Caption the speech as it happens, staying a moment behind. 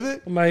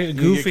it? My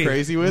goofy. Get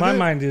crazy with my it?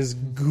 mind is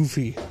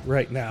goofy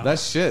right now.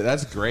 That's shit.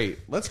 That's great.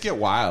 Let's get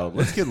wild.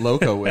 Let's get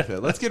loco with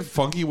it. Let's get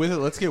funky with it.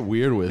 Let's get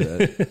weird with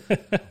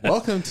it.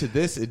 Welcome to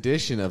this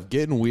edition of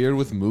Getting Weird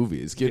with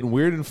Movies. Getting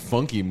weird and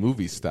funky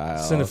movie style.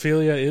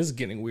 Cinephilia is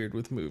getting weird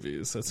with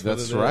movies.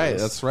 That's right.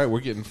 That's right. We're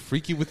getting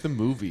freaky with the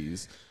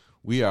movies.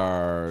 We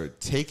are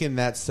taking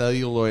that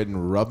celluloid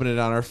and rubbing it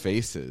on our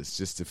faces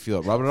just to feel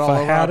it. Rubbing it all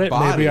over our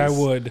bodies. Maybe I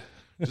would.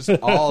 Just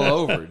all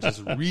over.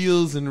 Just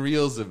reels and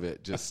reels of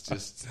it.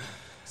 Just.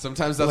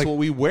 Sometimes that's what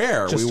we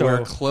wear. We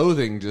wear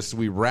clothing.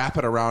 We wrap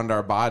it around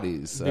our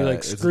bodies. Be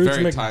like Scrooge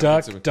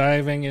McDuck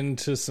diving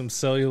into some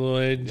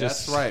celluloid.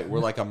 That's right. We're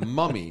like a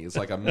mummy. It's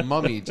like a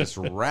mummy just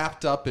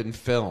wrapped up in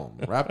film,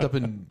 wrapped up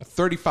in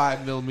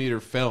 35 millimeter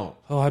film.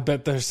 Oh, I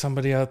bet there's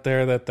somebody out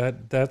there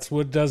that's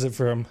what does it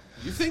for them.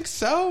 You think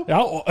so?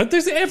 Oh,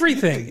 there's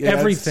everything. Yeah,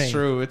 everything. It's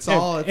true. It's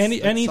all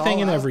anything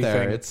all and everything.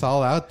 There. It's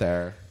all out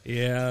there.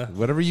 Yeah.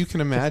 Whatever you can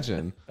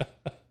imagine.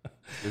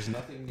 There's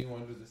nothing new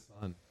under the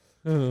sun.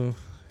 Oh.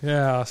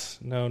 Yes.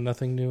 No,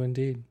 nothing new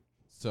indeed.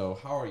 So,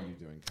 how are you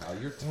doing, Kyle?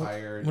 You're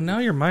tired. Well, now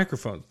your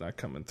microphone's not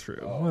coming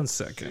through. Oh, 1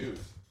 second. Shoot.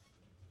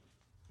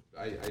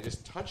 I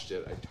just touched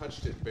it. I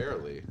touched it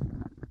barely.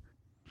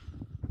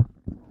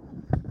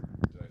 Did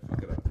I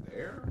fuck it up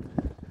there?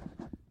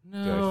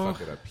 No. Did I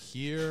fuck it up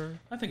here?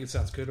 I think it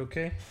sounds good,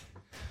 okay?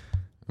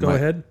 Go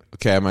ahead.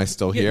 Okay, am I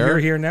still here? You're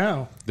here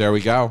now. There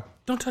we go.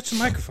 Don't touch the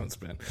microphones,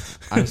 Ben.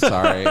 I'm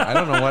sorry. I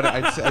don't know what...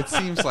 it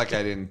seems like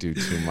I didn't do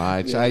too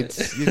much.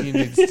 You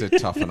need to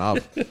toughen up.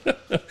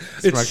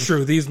 It's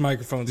true. These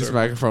microphones are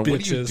bitches. What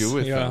do you do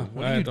with them?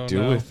 What do you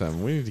do with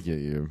them? We need to get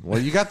you... Well,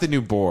 you got the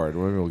new board.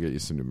 Maybe we'll get you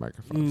some new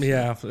microphones.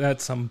 Yeah,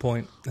 at some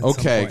point.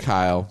 Okay,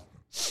 Kyle.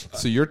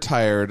 So you're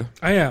tired.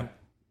 I am.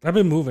 I've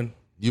been moving.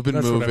 You've been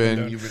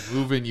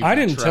moving. I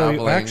didn't tell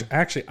you.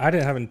 Actually, I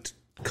haven't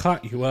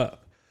caught you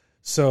up.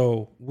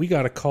 So we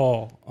got a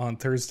call on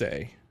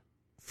Thursday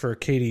for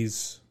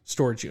Katie's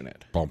storage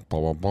unit.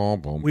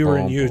 We were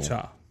in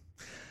Utah.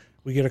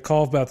 We get a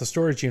call about the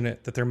storage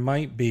unit that there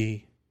might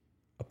be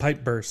a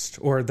pipe burst,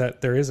 or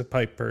that there is a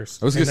pipe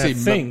burst. I was going to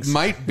say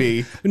might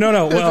be.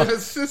 No. Well,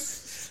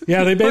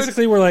 yeah, they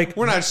basically were like,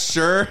 we're not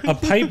sure. A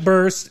pipe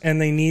burst,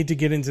 and they need to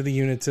get into the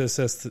unit to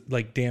assess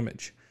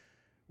damage.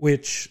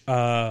 Which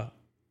the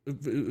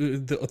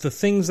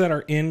things that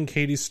are in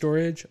Katie's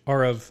storage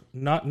are of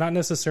not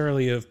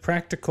necessarily of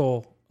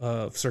practical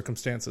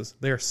circumstances.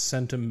 They are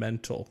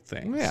sentimental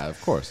things. Yeah,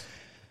 of course.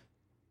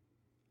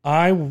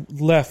 I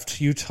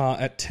left Utah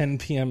at 10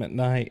 p.m. at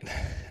night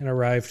and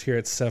arrived here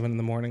at 7 in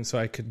the morning so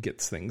I could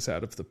get things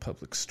out of the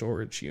public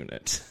storage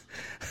unit.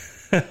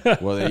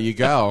 Well, there you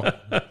go.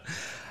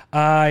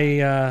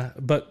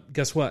 But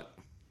guess what?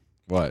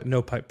 What?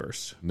 No pipe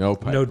burst. No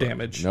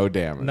damage. No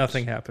damage.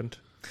 Nothing happened.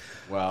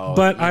 Well,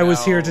 but I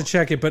was here to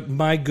check it. But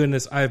my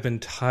goodness, I've been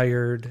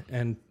tired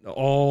and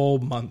all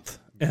month.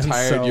 And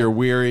tired, you're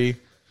weary.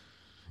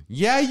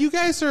 Yeah, you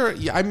guys are.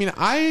 I mean,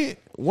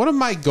 one of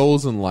my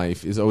goals in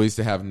life is always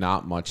to have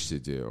not much to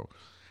do.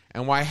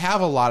 And when I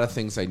have a lot of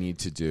things I need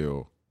to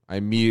do, I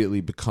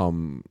immediately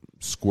become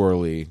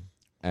squirrely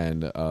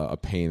and a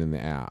pain in the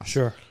ass.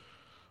 Sure.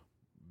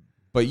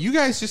 But you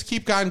guys just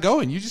keep on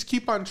going. You just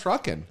keep on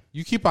trucking.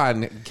 You keep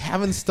on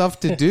having stuff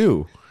to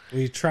do.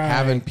 We try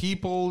having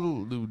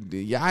people.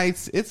 Yeah,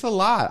 it's a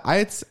lot.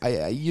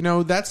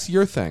 That's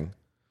your thing.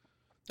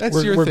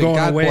 We're going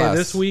away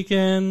this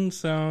weekend,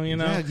 so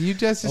you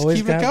just always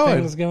keep it going.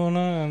 Things going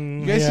on.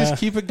 You guys just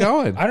keep it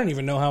going. I don't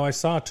even know how I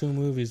saw 2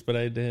 movies, but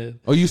I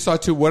did. Oh, you saw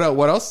 2? What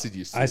else did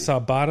you see? I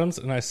saw Bottoms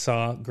and I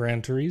saw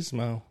Gran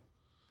Turismo.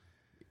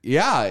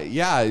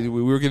 Yeah.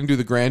 We were going to do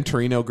the Gran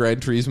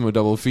Turismo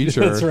double feature.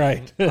 That's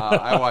right.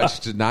 I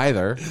watched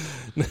neither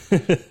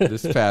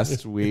this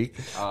past week.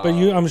 But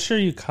I'm sure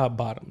you caught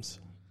Bottoms.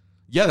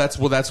 Yeah, that's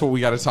what we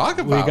got to talk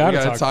about. We got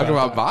to talk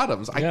about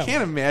Bottoms. Yeah. I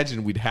can't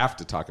imagine we'd have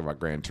to talk about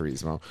Gran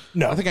Turismo.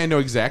 No, I think I know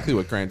exactly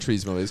what Gran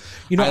Turismo is.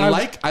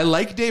 I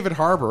like David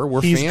Harbour.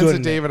 We're fans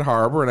of David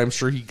Harbour, and I'm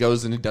sure he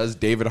goes and does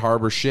David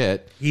Harbour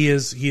shit. He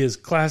is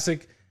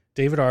classic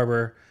David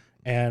Harbour,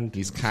 and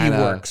he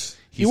works.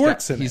 He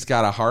works in it. He's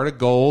got a heart of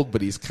gold,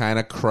 but he's kind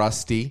of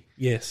crusty.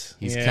 Yes,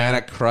 he's kind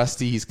of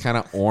crusty. He's kind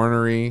of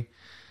ornery.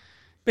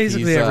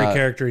 Basically, every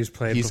character he's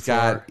played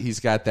before.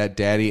 He's got that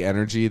daddy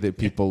energy that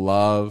people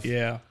love.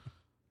 Yeah.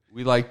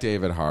 We like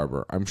David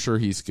Harbour. I'm sure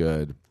he's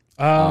good.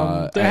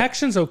 The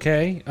action's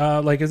okay.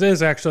 It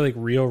is actually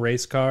real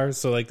race cars,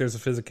 so there's a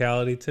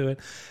physicality to it.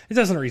 It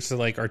doesn't reach the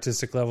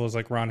artistic levels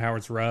like Ron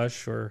Howard's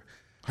Rush or.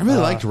 I really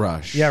liked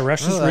Rush. Yeah,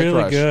 Rush is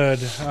really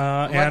good. Like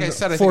and I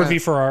said, Ford v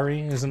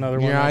Ferrari is another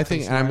one. Yeah,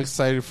 I'm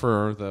excited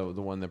for the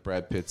one that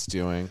Brad Pitt's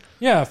doing.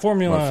 Yeah,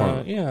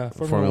 Formula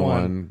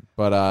 1.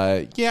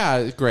 But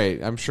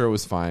great. I'm sure it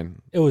was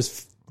fine. It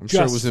was. I'm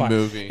sure it was a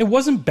movie. It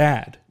wasn't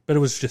bad, but it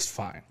was just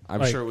fine.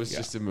 I'm sure it was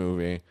just a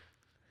movie.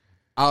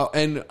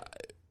 And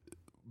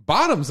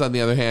Bottoms, on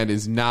the other hand,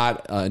 is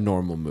not a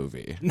normal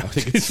movie. No, I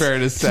think it's fair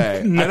to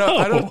say. No.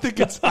 I don't think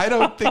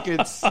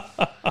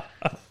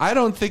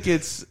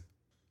it's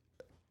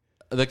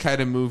the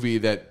kind of movie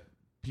that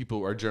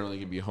people are generally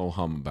going to be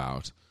ho-hum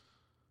about.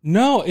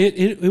 No,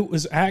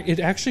 it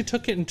actually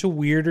took it into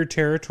weirder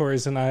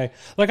territories, and I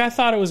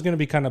thought it was going to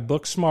be kind of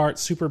book smart,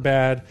 super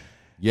bad.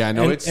 Yeah,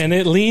 no, and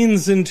it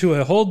leans into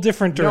a whole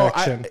different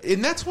direction.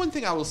 And that's one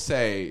thing I will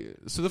say.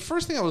 So the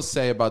first thing I will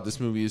say about this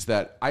movie is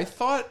that I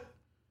thought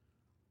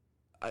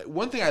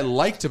one thing I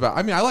liked about.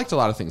 I mean, I liked a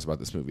lot of things about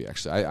this movie.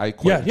 Actually, I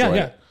quite enjoyed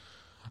it.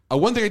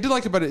 One thing I did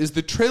like about it is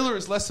the trailer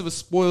is less of a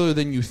spoiler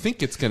than you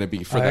think it's going to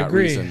be for that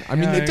reason. I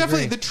mean,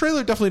 the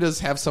trailer definitely does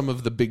have some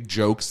of the big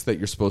jokes that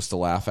you're supposed to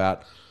laugh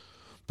at.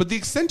 But the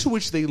extent to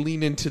which they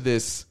lean into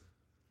this,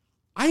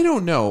 I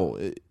don't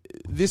know,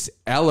 this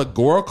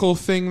allegorical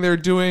thing they're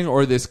doing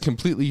or this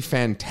completely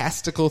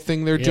fantastical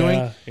thing they're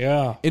doing.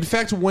 Yeah. In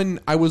fact, when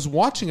I was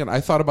watching it, I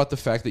thought about the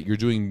fact that you're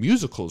doing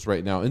musicals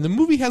right now. And the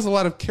movie has a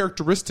lot of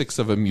characteristics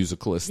of a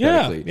musical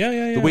aesthetically.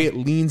 Yeah. The way it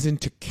leans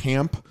into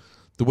camp.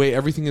 The way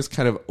everything is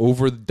kind of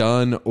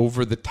overdone,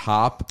 over the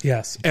top.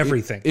 Yes,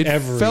 everything. It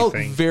felt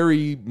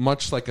very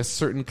much like a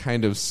certain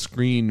kind of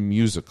screen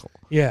musical.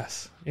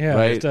 Yes, yeah,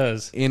 right? It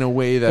does. In a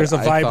way that there's a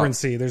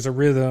vibrancy, there's a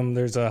rhythm,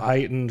 there's a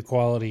heightened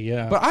quality.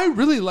 Yeah, but I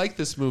really like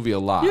this movie a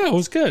lot. Yeah, it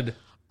was good.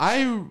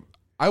 I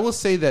will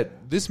say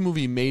that this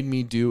movie made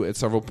me do at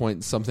several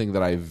points something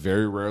that I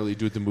very rarely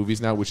do at the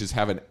movies now, which is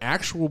have an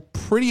actual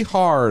pretty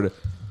hard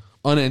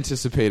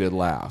unanticipated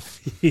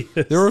laugh. Yes.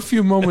 There were a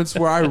few moments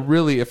where I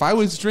really, if I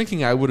was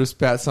drinking, I would have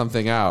spat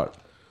something out.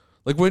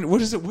 Like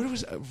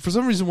for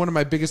some reason, one of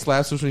my biggest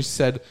laughs was when she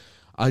said,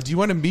 do you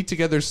want to meet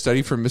together,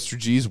 study for Mr.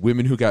 G's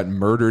women who got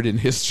murdered in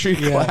history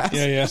class?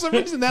 Yeah. For some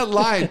reason, that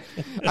line,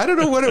 I don't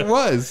know what it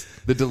was.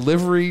 The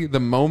delivery, the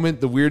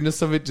moment, the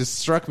weirdness of it just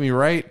struck me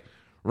right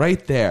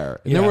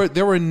there. And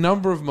there were a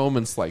number of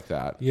moments like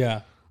that.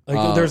 Yeah.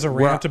 Like there's a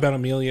rant about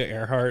Amelia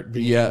Earhart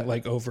being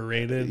like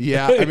overrated.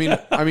 Yeah,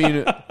 I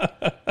mean,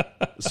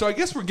 so I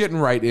guess we're getting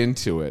right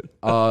into it.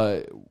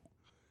 But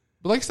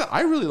like I said,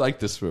 I really like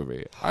this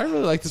movie. I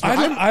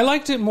I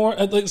liked it more.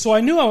 So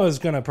I knew I was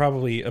going to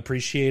probably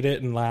appreciate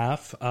it and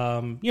laugh.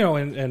 But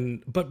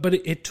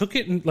it took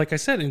it, like I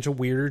said, into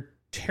weirder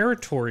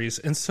territories,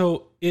 and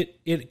so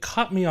it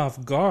caught me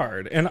off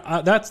guard, and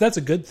that's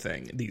a good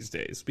thing these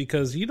days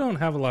because you don't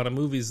have a lot of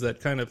movies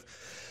that kind of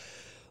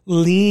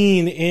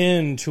lean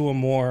into a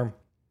more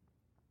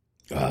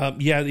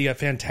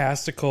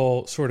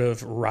fantastical sort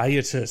of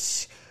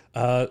riotous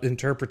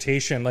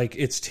interpretation. Like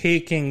it's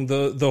taking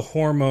the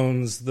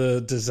hormones,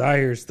 the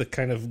desires, the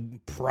kind of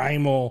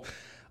primal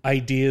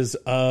ideas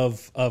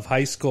of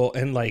high school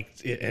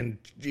and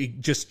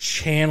just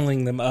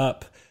channeling them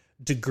up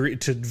to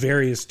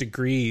various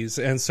degrees.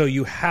 And so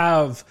you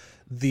have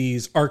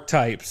these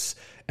archetypes,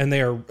 and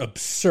they are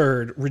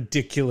absurd,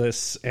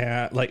 ridiculous,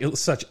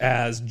 such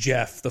as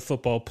Jeff, the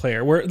football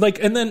player.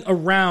 And then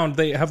around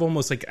they have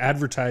almost like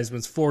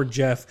advertisements for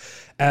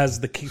Jeff as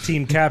the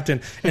team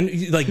captain, and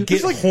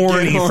get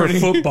horny for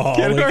football.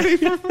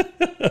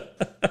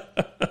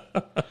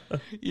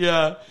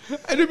 Yeah,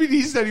 and I mean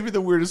he's not even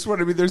the weirdest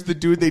one. I mean, there's the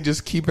dude they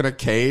just keep in a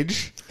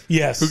cage.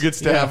 Yes, who gets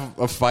to have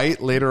a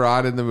fight later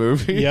on in the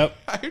movie. Yep,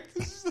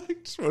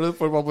 just one of the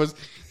football players.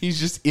 He's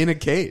just in a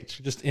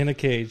cage.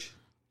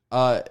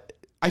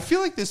 I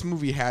feel like this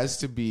movie has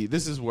to be,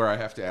 this is where I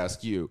have to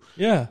ask you.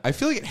 Yeah. I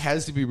feel like it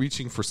has to be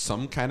reaching for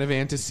some kind of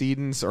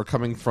antecedents or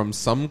coming from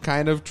some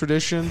kind of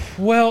tradition.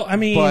 Well, I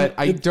mean. But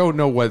I don't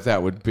know what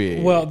that would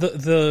be. Well,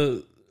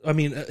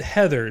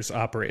 Heathers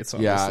operates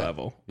on this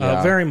level.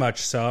 Very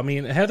much so. I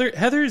mean,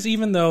 Heathers,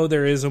 even though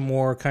there is a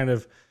more kind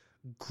of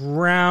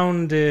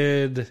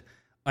grounded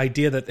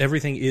idea that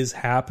everything is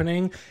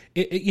happening,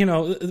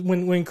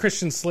 when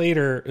Christian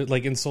Slater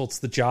insults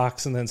the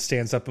jocks and then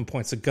stands up and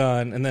points a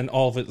gun, and then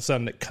all of a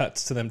sudden it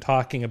cuts to them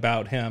talking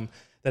about him,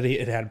 that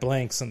it had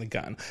blanks in the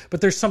gun.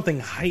 But there's something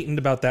heightened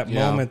about that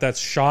moment that's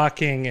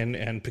shocking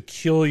and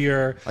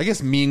peculiar. I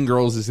guess Mean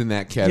Girls is in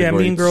that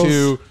category Mean Girls,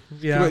 too.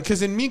 Yeah,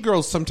 because in Mean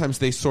Girls sometimes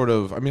they sort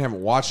of, I mean, I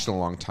haven't watched in a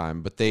long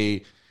time, but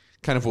they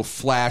kind of will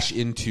flash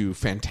into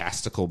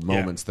fantastical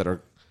moments that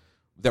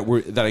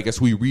I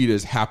guess we read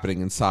as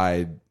happening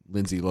inside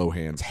Lindsay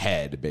Lohan's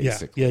head,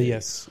 basically. Yeah,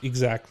 yes,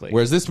 exactly.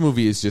 Whereas this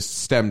movie is just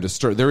stem to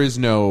stern. There is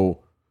no,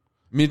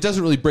 I mean, it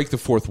doesn't really break the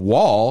fourth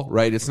wall,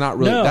 right? It's not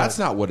really, that's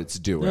not what it's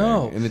doing.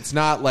 No. And it's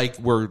not like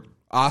we're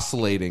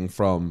oscillating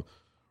from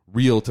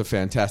real to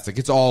fantastic.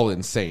 It's all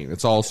insane.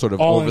 It's all sort of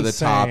over the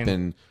top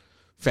and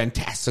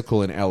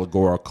fantastical and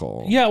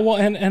allegorical. Yeah, well,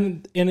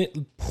 and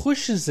it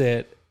pushes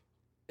it,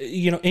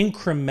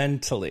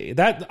 incrementally.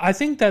 That, I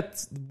think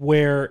that's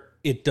where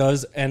it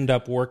does end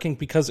up working,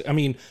 because I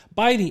mean,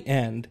 by the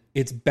end,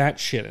 it's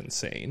batshit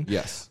insane.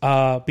 Yes,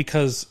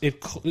 because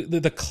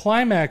the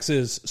climax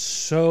is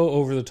so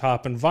over the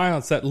top and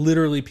violence that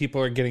literally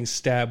people are getting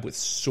stabbed with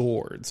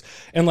swords,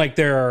 and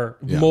there are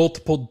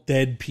multiple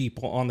dead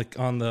people on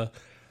the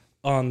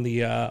on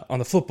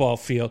the football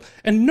field,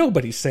 and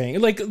nobody's saying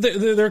it. Like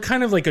they're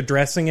kind of like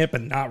addressing it,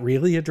 but not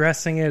really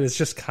addressing it. It's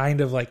just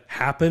kind of like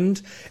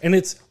happened, and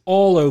it's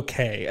all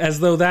okay, as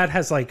though that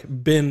has like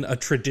been a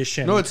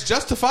tradition. No, it's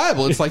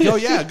justifiable. It's like, oh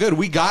yeah, good,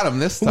 we got him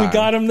this time. We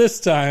got him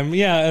this time,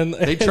 yeah. And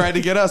they tried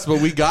to get us,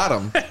 but we got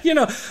him. You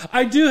know,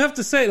 I do have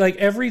to say, like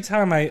every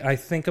time I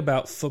think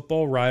about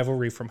football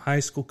rivalry from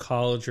high school,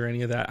 college, or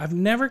any of that, I've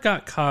never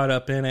got caught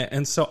up in it,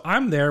 and so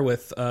I'm there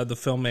with the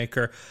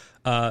filmmaker.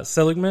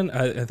 Seligman,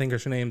 I think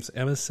her name's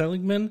Emma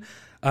Seligman.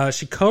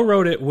 She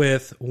co-wrote it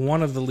with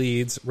one of the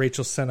leads,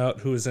 Rachel Sennott,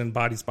 who is in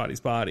Bodies,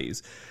 Bodies,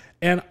 Bodies.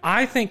 And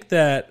I think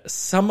that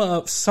some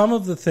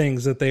of the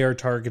things that they are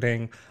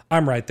targeting,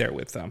 I'm right there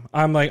with them.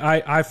 I'm like,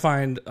 I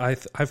find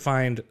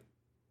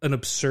an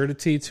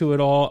absurdity to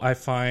it all. I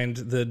find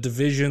the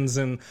divisions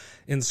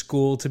in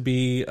school to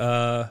be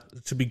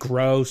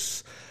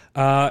gross.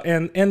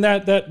 And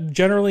that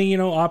generally, you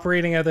know,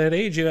 operating at that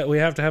age, we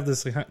have to have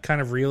this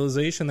kind of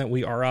realization that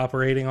we are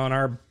operating on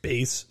our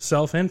base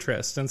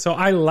self-interest. And so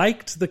I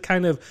liked the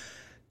kind of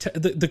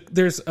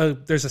there's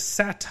a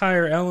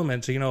satire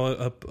element, you know,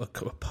 a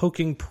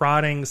poking,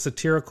 prodding,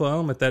 satirical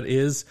element that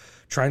is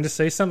trying to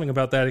say something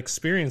about that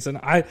experience. And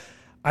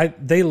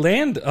they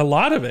land a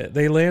lot of it.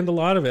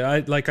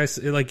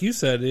 Like you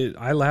said,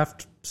 I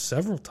laughed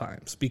several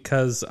times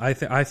because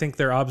I think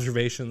their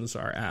observations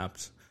are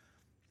apt.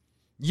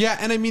 Yeah,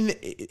 and I mean,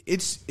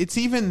 it's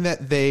even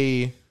that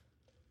they,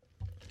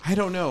 I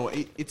don't know,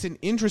 it's an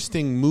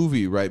interesting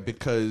movie, right?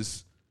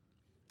 Because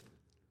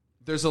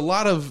there's a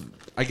lot of,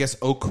 I guess,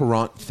 au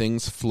courant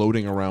things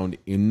floating around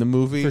in the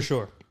movie. For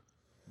sure.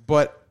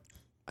 But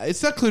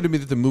it's not clear to me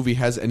that the movie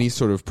has any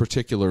sort of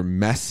particular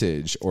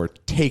message or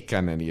take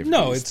on any of these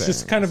things. It's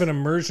just kind of an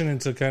immersion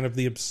into kind of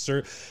the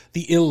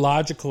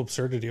illogical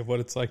absurdity of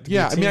what it's like to be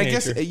a teenager. I mean, I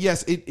guess,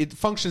 yes, it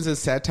functions as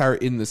satire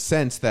in the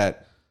sense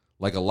that,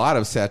 like a lot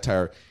of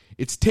satire,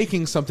 it's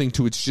taking something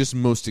to its just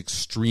most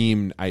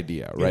extreme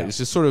idea, right? Yeah. It's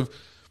just sort of,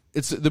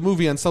 the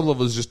movie on some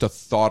level is just a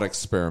thought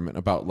experiment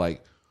about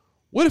like,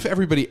 what if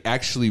everybody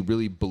actually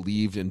really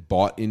believed and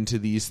bought into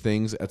these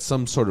things at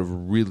some sort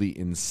of really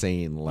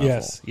insane level?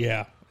 Yes,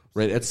 yeah.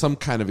 Right, at some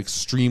kind of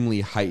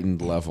extremely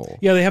heightened level.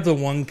 Yeah, they have the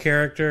one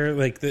character,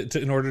 like,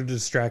 in order to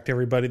distract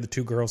everybody, the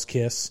two girls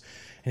kiss.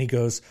 And he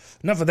goes,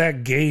 enough of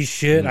that gay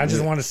shit. I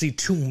just want to see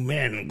two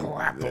men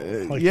grapple.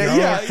 Like,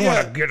 yeah.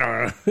 Want to get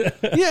a...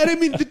 Yeah, and I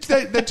mean,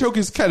 that joke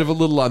is kind of a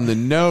little on the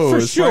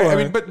nose. For sure. Right?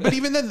 I mean, but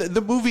even then,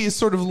 the movie is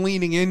sort of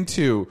leaning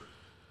into,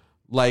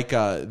 like,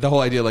 the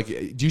whole idea, like,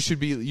 you should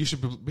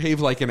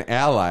behave like an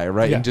ally,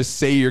 right? Yeah. And just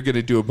say you're going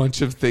to do a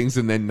bunch of things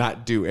and then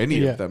not do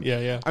any of them.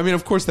 Yeah. I mean,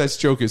 of course, that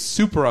joke is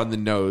super on the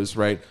nose,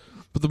 right?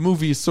 But the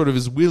movie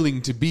is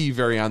willing to be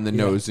very on the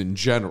nose in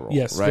general.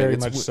 Yes, right? very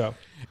much so.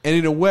 And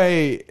in a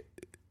way,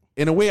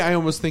 I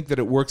almost think that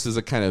it works as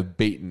a kind of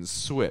bait and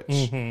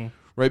switch,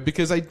 right?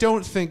 Because I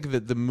don't think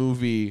that the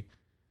movie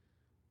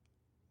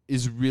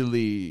is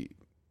really,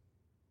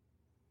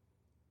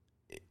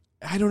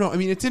 I don't know. I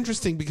mean, it's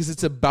interesting because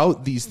it's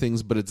about these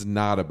things, but it's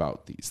not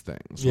about these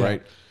things,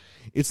 right?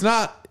 It's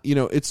not, you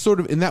know, it's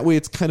sort of, in that way,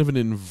 it's kind of an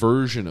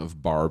inversion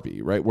of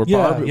Barbie, right? Where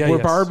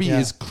Barbie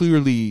is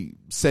clearly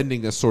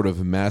sending a sort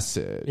of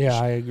message. Yeah,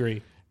 I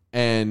agree.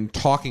 And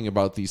talking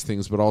about these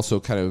things, but also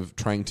kind of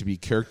trying to be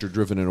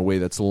character-driven in a way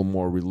that's a little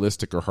more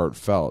realistic or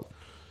heartfelt.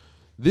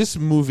 This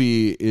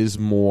movie is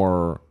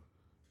more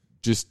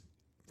just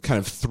kind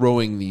of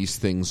throwing these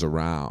things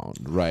around,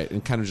 right?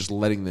 And kind of just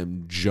letting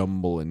them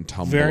jumble and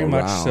tumble Very around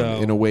much so.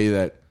 in a way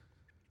that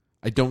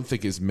I don't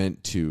think is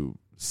meant to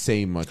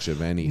say much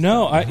of anything.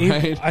 No,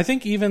 right? I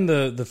think even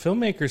the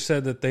filmmaker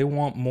said that they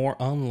want more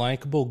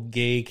unlikable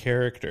gay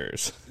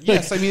characters.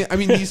 Yes, I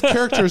mean these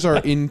characters are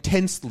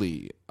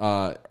intensely,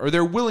 or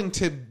they're willing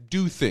to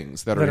do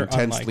things that are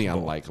intensely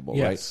unlikable,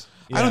 yes. right?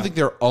 Yeah. I don't think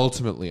they're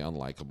ultimately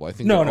unlikable. I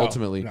think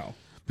ultimately,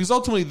 because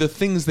ultimately the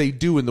things they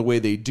do and the way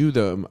they do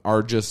them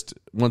are just,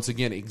 once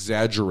again,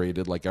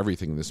 exaggerated, like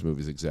everything in this movie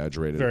is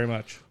exaggerated. Very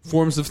much.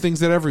 Forms of things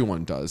that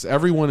everyone does.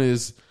 Everyone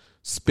is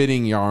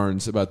spinning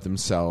yarns about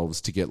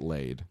themselves to get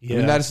laid.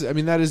 Yeah. I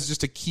mean that is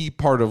just a key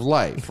part of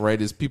life,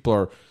 right? Is people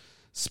are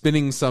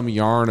spinning some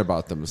yarn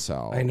about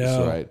themselves. I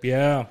know. Right?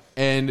 Yeah.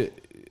 And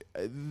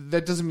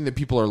that doesn't mean that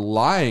people are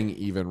lying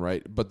even,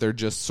 right? But they're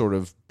just sort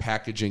of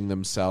packaging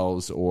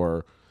themselves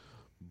or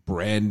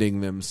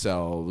branding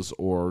themselves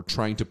or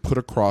trying to put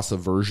across a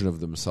version of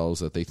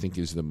themselves that they think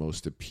is the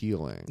most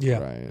appealing. Yeah.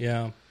 Right?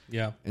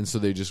 Yeah. And so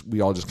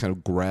we all just kind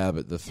of grab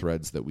at the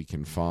threads that we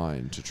can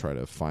find to try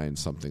to find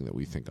something that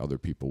we think other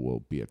people will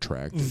be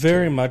attracted to.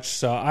 Very much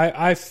so.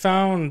 I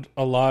found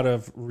a lot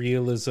of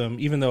realism,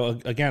 even though,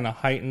 again, a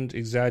heightened,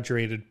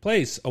 exaggerated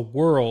place, a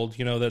world,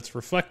 you know, that's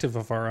reflective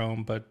of our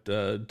own, but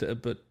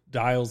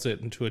dials it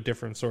into a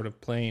different sort of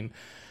plane.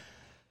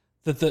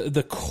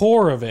 The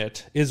core of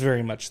it is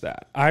very much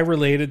that. I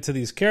related to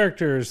these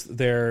characters,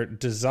 their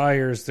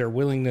desires, their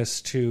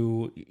willingness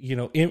to, you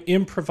know,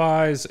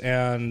 improvise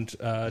and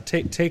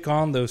take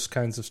on those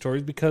kinds of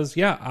stories because,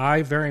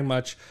 I very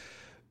much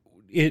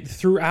it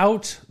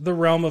throughout the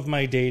realm of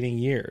my dating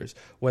years,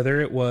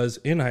 whether it was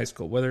in high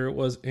school, whether it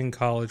was in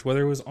college,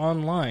 whether it was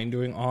online,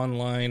 doing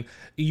online,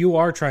 you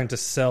are trying to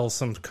sell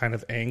some kind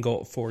of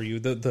angle for you,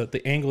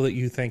 the angle that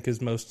you think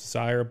is most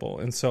desirable.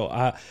 And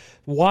so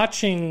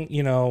watching,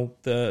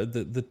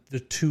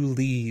 the two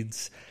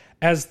leads,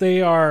 as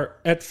they are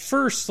at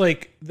first,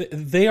 like,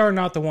 they are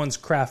not the ones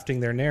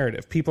crafting their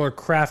narrative. People are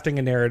crafting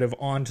a narrative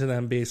onto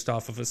them based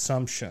off of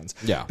assumptions,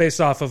 based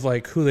off of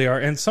like who they are.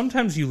 And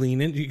sometimes you lean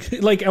in,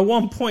 like at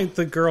one point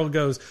the girl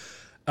goes,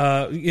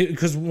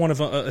 because one of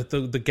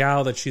the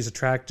gal that she's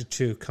attracted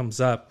to comes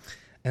up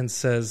and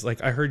says,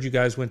 like, I heard you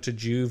guys went to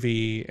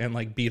juvie and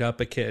like beat up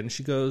a kid. And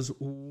she goes,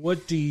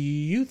 what do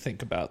you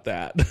think about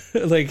that?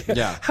 Like,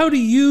 how do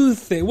you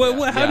think,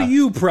 how do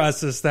you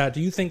process that?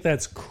 Do you think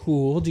that's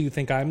cool? Do you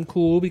think I'm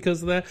cool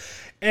because of that?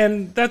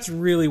 And that's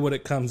really what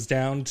it comes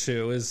down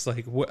to, is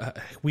like,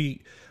 we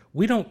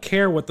don't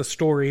care what the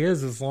story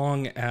is as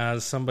long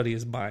as somebody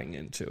is buying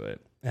into it.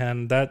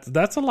 And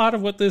that's a lot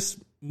of what this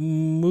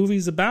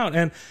movie's about.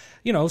 And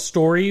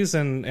stories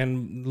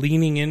and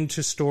leaning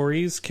into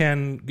stories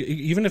can,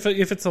 even if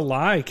it's a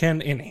lie,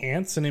 can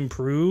enhance and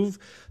improve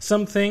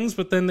some things,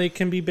 but then they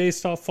can be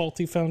based off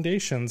faulty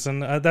foundations.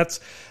 And that's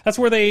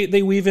where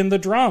they weave in the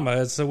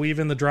drama. It's a weave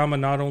in the drama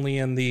not only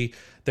in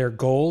their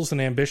goals and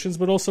ambitions,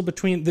 but also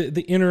between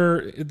the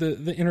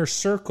inner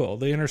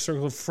circle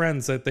of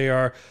friends that they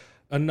are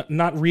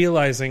not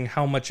realizing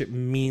how much it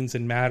means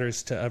and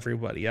matters to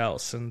everybody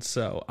else. And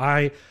so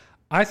I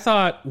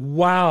thought,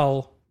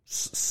 while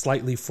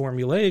slightly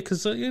formulaic,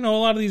 because a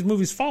lot of these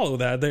movies follow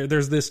that.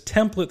 There's this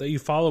template that you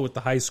follow with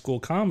the high school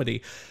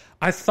comedy.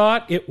 I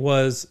thought it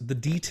was the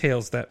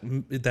details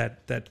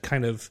that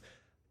kind of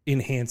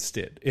enhanced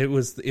it. It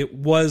was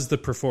the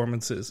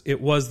performances. It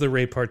was the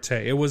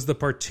repartee. It was the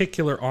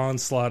particular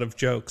onslaught of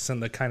jokes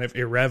and the kind of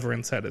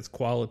irreverence at its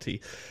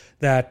quality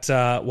that,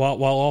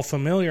 while all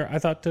familiar, I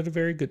thought did a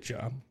very good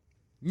job.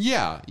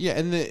 Yeah,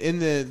 and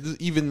the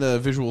even the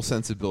visual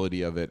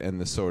sensibility of it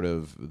and the sort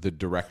of the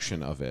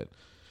direction of it.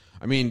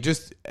 I mean,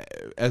 just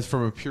as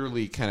from a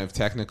purely kind of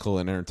technical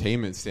and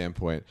entertainment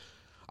standpoint,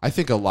 I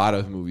think a lot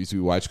of movies we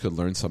watch could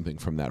learn something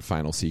from that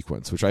final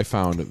sequence, which I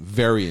found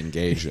very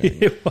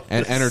engaging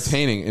and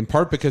entertaining, in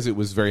part because it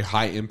was very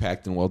high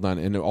impact and well done,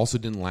 and it also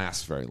didn't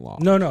last very long.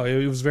 No,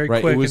 it was very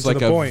quick. It was like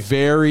I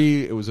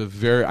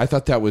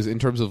thought that was, in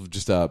terms of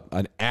just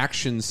an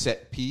action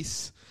set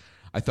piece,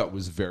 I thought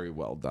was very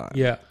well done.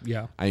 Yeah.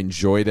 I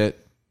enjoyed it.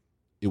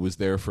 It was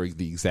there for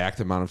the exact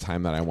amount of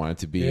time that I wanted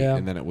to be,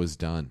 and then it was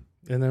done.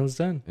 And then it was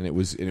done. And it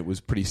was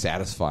pretty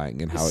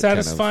satisfying in how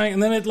satisfying,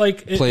 and then it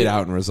played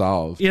out and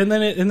resolved. Yeah, and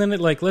then it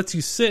like lets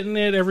you sit in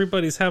it.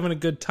 Everybody's having a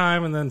good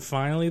time, and then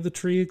finally the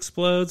tree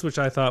explodes, which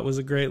I thought was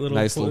a great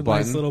nice little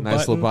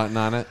button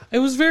on it. It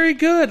was very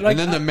good. Like, and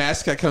then the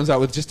mascot comes out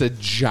with just a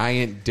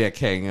giant dick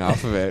hanging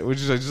off of it,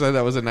 which I just thought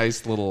that was a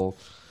nice little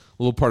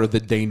part of the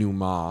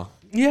denouement.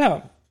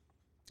 Yeah,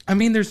 I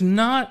mean, there's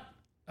not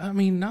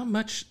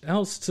much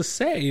else to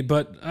say,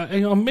 but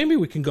maybe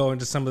we can go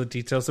into some of the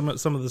details,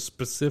 some of the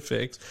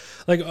specifics.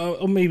 Like,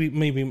 maybe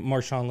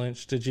Marshawn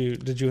Lynch. Did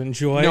you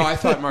enjoy? No, I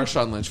thought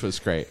Marshawn Lynch was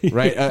great.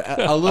 Right,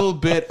 a little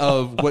bit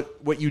of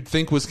what you'd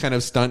think was kind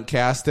of stunt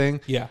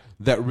casting. Yeah,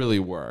 that really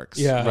works.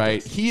 Yeah,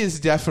 right. He is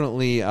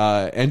definitely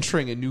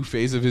entering a new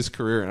phase of his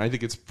career, and I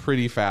think it's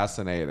pretty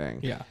fascinating.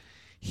 Yeah,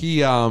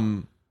 he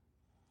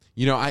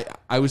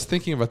I was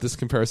thinking about this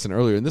comparison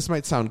earlier, and this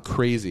might sound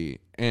crazy,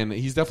 and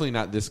he's definitely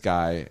not this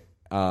guy.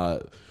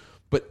 But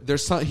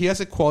he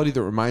has a quality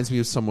that reminds me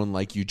of someone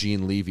like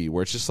Eugene Levy,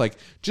 where it's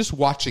just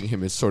watching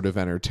him is sort of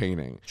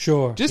entertaining.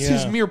 Sure. Just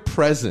his mere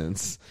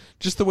presence,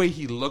 just the way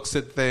he looks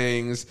at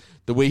things,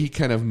 the way he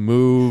kind of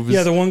moves.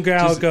 Yeah, the one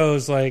gal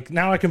goes like,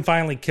 now I can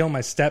finally kill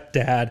my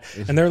stepdad.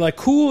 And they're like,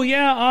 cool,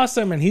 yeah,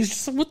 awesome. And he's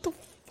just like, what the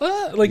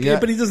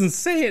but he doesn't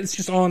say it. It's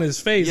just on his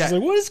face. Yeah. He's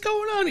like, what is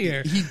going on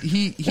here?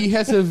 He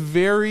has a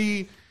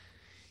very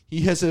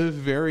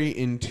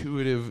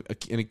intuitive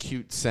and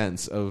acute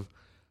sense of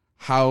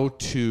how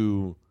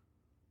to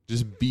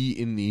just be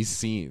in these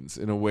scenes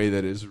in a way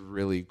that is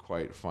really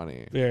quite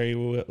funny. Very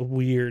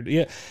weird.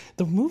 Yeah,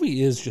 the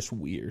movie is just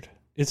weird.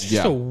 It's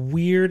just a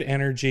weird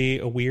energy,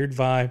 a weird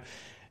vibe,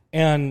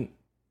 and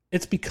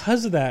it's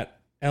because of that.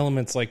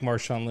 Elements like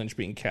Marshawn Lynch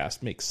being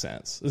cast makes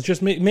sense. It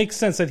just makes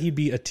sense that he'd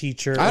be a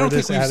teacher. I don't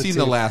think we've seen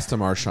the last of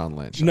Marshawn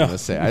Lynch. No. I'm gonna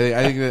say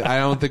I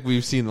don't think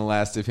we've seen the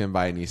last of him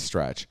by any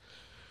stretch.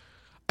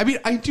 I mean,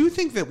 I do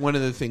think that one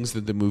of the things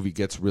that the movie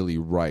gets really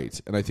right,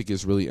 and I think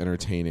is really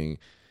entertaining,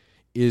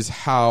 is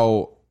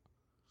how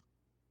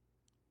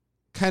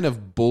kind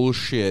of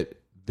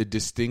bullshit the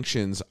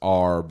distinctions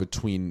are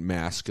between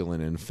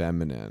masculine and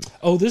feminine.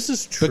 Oh, this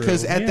is true.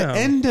 Because at the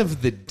end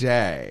of the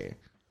day,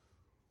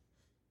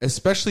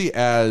 especially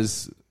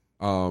as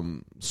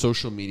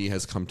social media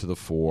has come to the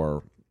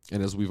fore,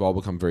 and as we've all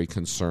become very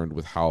concerned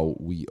with how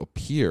we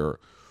appear,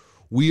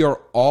 we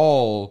are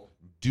all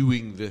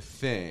doing the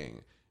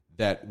thing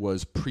that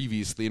was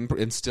previously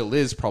and still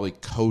is probably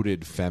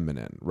coded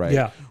feminine, right?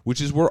 Yeah. Which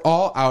is we're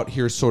all out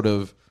here sort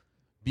of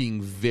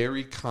being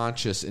very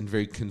conscious and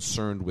very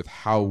concerned with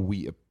how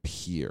we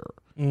appear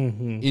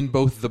in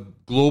both the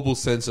global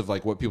sense of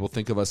like what people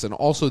think of us and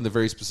also in the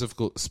very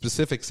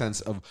specific sense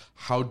of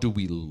how do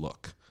we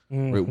look.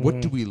 Right?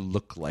 What do we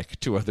look like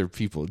to other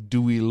people? Do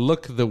we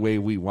look the way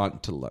we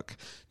want to look?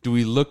 Do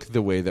we look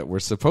the way that we're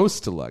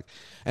supposed to look?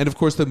 And of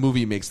course, the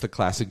movie makes the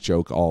classic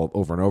joke all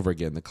over and over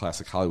again, the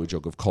classic Hollywood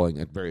joke of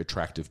calling very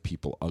attractive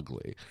people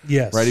ugly.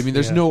 Yes. Right? I mean,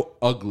 there's no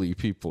ugly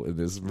people in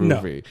this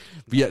movie.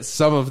 But yet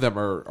some of them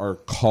are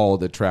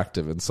called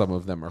attractive and some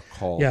of them are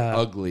called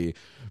ugly.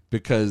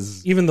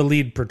 Because even the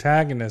lead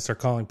protagonists are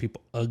calling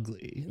people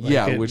ugly.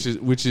 Like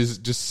which is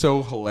just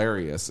so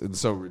hilarious and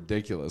so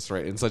ridiculous,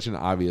 right? And such an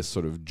obvious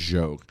sort of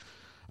joke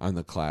on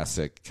the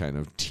classic kind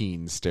of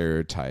teen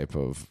stereotype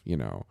of, you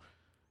know,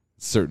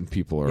 certain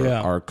people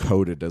are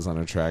coded as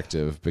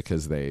unattractive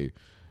because they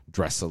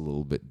dress a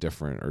little bit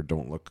different or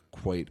don't look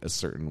quite a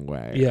certain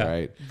way,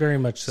 right? Very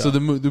much so. So the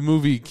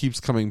movie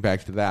keeps coming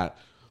back to that.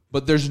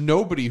 But there's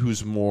nobody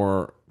who's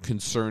more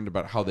concerned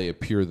about how they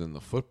appear than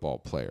the football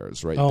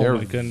players, right? They're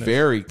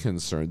very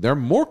concerned. They're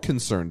more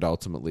concerned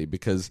ultimately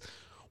because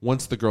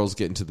once the girls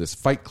get into this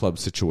fight club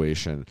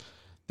situation,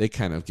 they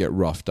kind of get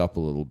roughed up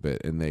a little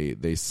bit, and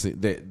they see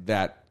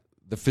that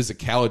the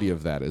physicality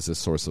of that is a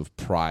source of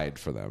pride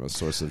for them, a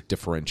source of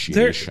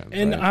differentiation.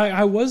 And right?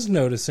 I was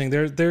noticing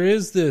there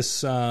is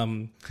this.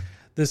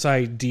 This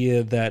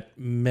idea that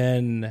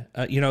men,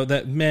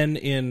 that men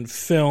in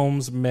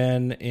films,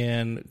 men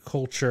in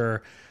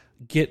culture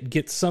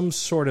get some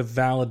sort of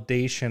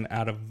validation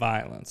out of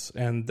violence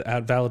and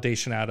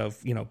validation out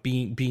of,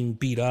 being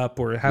beat up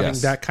or having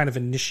that kind of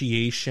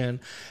initiation.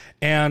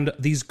 And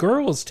these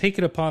girls take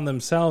it upon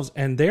themselves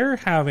and they're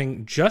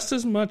having just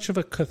as much of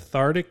a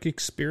cathartic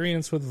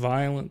experience with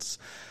violence,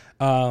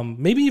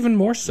 maybe even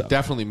more so.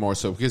 Definitely more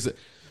so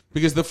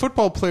because the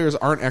football players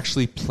aren't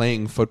actually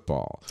playing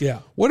football. Yeah.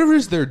 Whatever it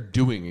is they're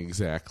doing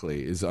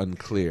exactly is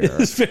unclear.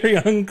 It's very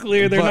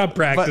unclear. They're not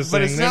practicing.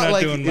 But it's they're not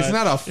like doing it's much.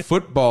 not a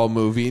football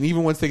movie. And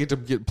even once they get to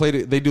get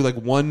played, they do like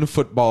one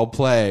football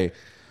play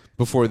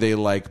before they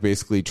like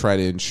basically try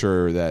to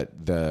ensure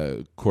that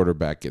the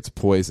quarterback gets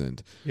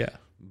poisoned. Yeah.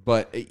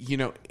 But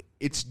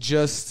it's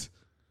just,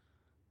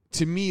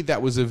 to me,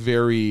 that was a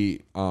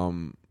very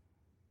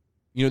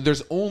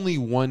there's only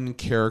one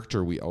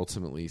character we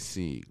ultimately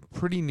see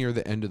pretty near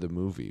the end of the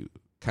movie,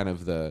 kind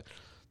of the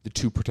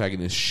two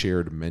protagonists'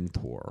 shared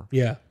mentor.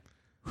 Yeah.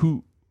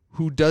 Who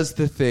does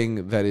the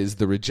thing that is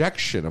the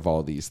rejection of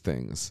all these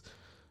things,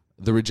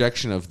 the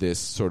rejection of this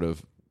sort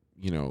of,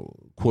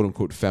 quote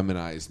unquote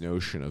feminized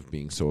notion of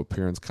being so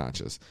appearance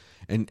conscious,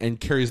 and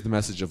carries the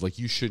message of like,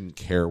 you shouldn't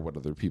care what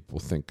other people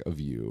think of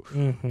you.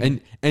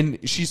 And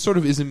she sort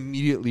of is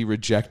immediately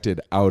rejected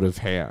out of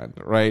hand,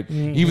 right?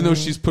 Even though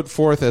she's put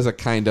forth as a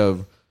kind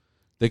of,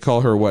 they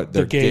call her what?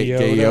 The gay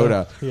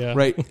Yoda. Yeah.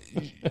 Right?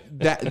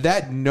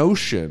 that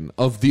notion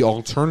of the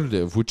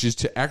alternative, which is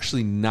to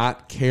actually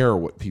not care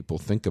what people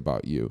think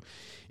about you,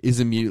 is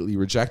immediately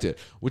rejected,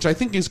 which I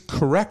think is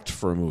correct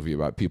for a movie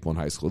about people in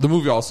high school. The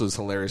movie also is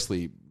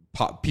hilariously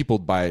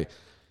peopled by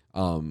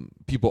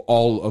people,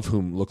 all of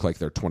whom look like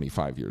they're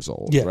 25 years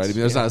old, right? I mean,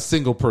 there's not a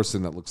single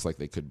person that looks like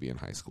they could be in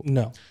high school.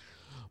 No.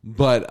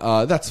 But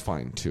that's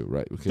fine too,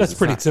 right? Because that's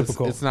pretty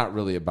typical. It's not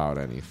really about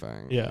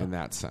anything in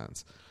that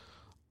sense.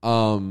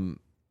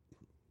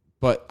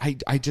 But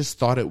I just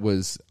thought that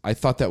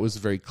was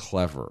very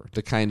clever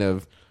to kind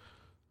of,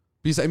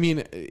 because I mean,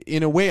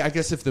 in a way, I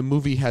guess if the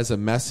movie has a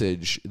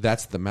message,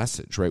 that's the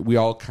message, right? We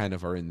all kind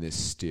of are in this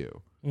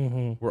stew.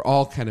 We're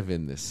all kind of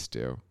in this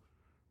stew,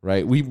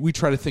 right? We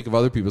try to think of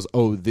other people's,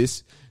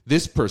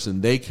 this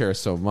person, they care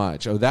so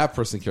much. Oh, that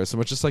person cares so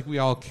much. Just like we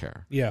all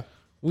care. Yeah.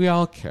 We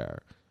all care,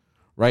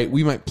 right?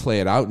 We might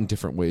play it out in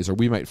different ways, or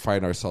we might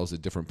find ourselves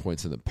at different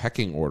points in the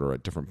pecking order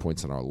at different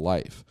points in our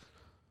life.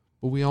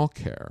 But we all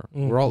care.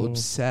 We're all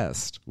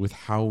obsessed with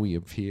how we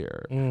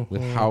appear,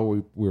 with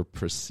how we're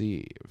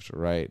perceived,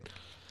 right?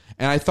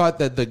 And I thought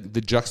that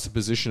the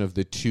juxtaposition of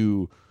the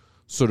two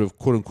sort of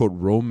quote-unquote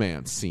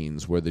romance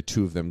scenes where the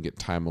two of them get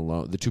time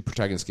alone, the two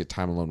protagonists get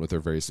time alone with their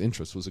various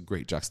interests, was a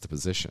great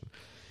juxtaposition.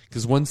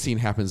 Because one scene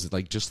happens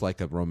just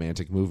like a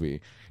romantic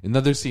movie.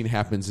 Another scene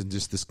happens in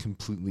just this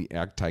completely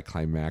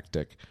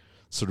anticlimactic,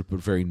 sort of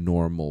very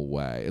normal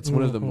way. It's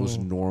one of the most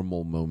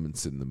normal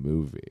moments in the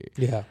movie.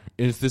 Yeah.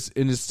 And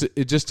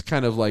it just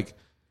kind of like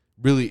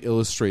really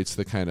illustrates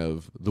the kind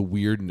of the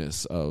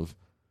weirdness of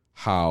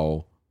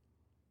how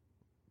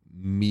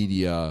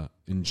media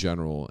in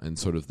general and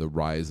sort of the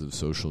rise of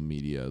social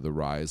media, the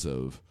rise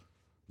of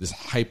this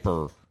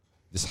hyper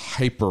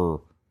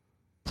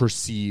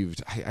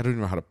perceived, I don't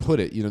even know how to put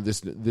it,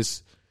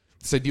 this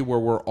idea where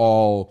we're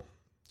all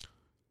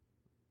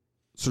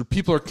sort of,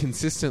 people are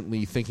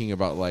consistently thinking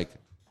about like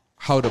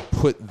how to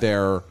put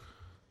their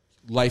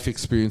life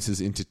experiences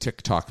into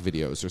TikTok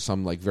videos or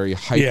some like very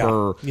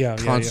hyper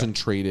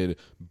concentrated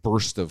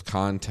burst of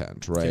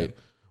content, right? Yeah.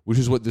 Which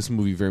is what this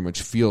movie very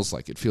much feels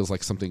like. It feels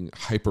like something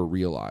hyper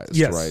realized,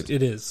 right? Yes,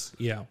 it is.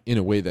 Yeah. In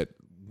a way that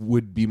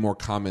would be more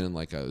common in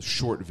like a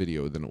short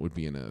video than it would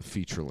be in a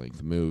feature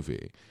length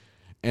movie.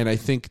 And I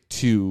think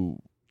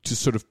to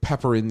sort of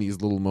pepper in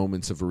these little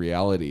moments of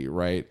reality,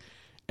 right,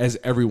 as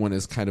everyone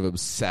is kind of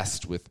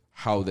obsessed with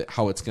how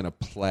it's going to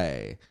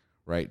play,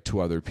 right, to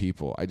other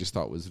people, I just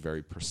thought was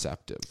very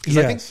perceptive.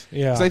 Because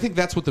I think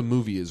that's what the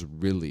movie is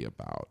really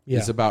about. Yeah.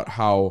 It's about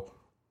how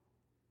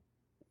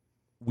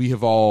we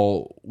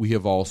all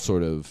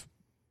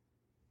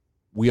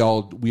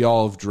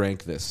have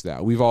drank this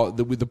now.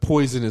 The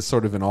poison is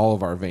sort of in all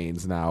of our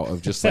veins now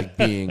of just like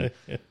being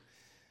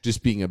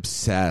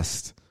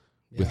obsessed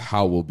with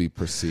how we'll be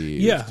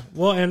perceived. Yeah.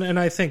 Well, and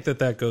I think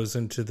that goes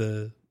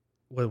into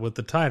with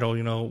the title,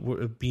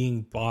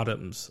 being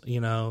bottoms,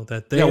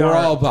 that we're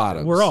all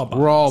bottoms. We're all bottoms.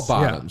 We're all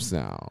bottoms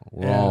now.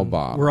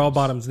 We're all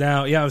bottoms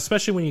now. Yeah.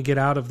 Especially when you get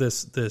out of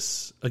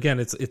this again,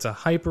 it's a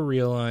hyper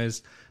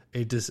realized,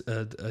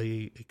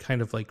 a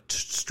kind of like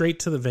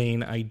straight to the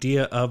vein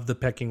idea of the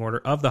pecking order,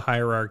 of the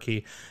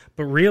hierarchy.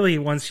 But really,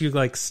 once you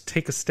like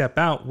take a step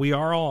out, we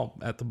are all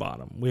at the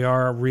bottom. We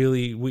are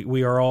really,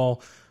 we are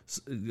all,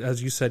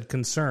 as you said,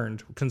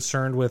 concerned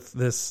with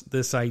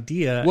this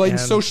idea. Well, and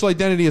social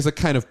identity is a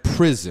kind of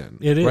prison.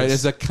 It is. Right?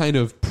 As a kind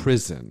of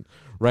prison,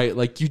 right?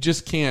 Like you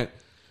just can't,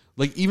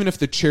 like even if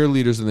the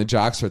cheerleaders and the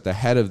jocks are at the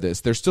head of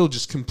this, they're still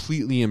just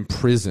completely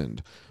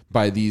imprisoned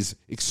by these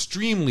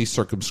extremely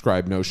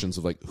circumscribed notions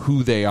of like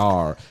who they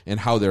are and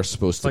how they're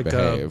supposed to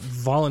behave. A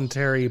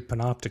voluntary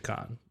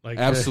panopticon.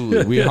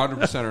 Absolutely. We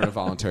 100% are in a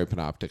voluntary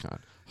panopticon.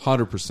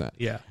 100%.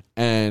 Yeah.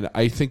 And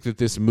I think that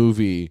this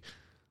movie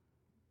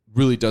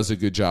really does a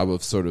good job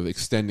of sort of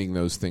extending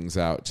those things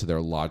out to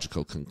their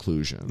logical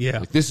conclusion. Yeah.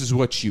 Like this is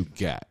what you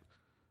get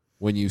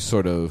when you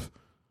sort of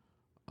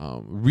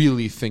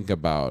really think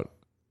about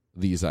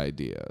these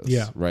ideas.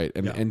 Yeah. Right.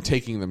 And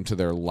taking them to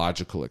their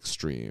logical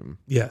extreme.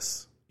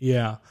 Yes.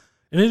 Yeah.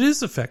 And it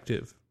is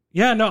effective.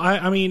 Yeah, no,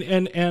 I mean,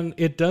 and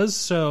it does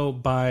so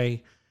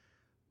by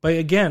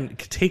again,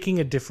 taking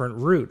a different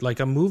route. Like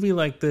a movie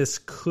like this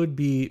could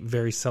be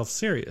very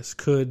self-serious,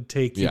 could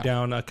take you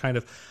down a kind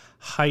of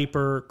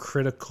hyper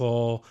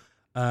critical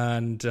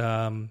and,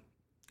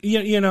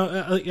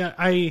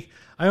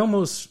 I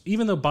almost,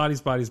 even though Bodies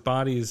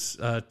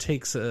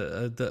takes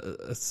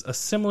a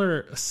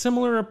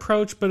similar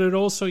approach, but it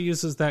also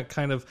uses that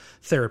kind of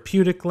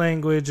therapeutic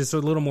language. It's a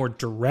little more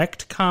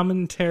direct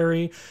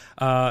commentary.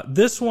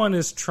 This one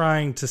is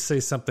trying to say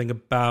something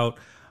about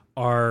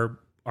our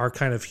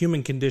kind of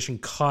human condition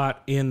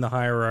caught in the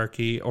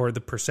hierarchy or the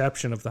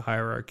perception of the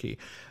hierarchy,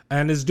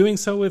 and is doing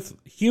so with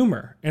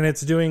humor, and it's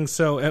doing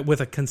so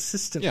with a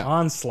consistent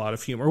onslaught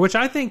of humor, which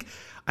I think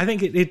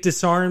it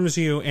disarms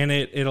you, and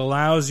it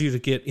allows you to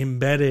get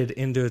embedded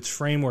into its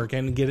framework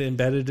and get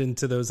embedded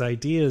into those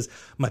ideas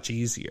much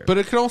easier. But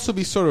it can also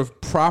be sort of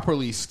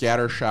properly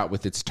scattershot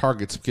with its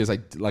targets because,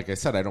 like I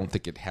said, I don't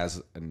think it has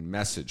a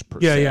message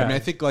per se. Yeah. I mean, I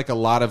think like a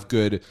lot of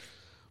good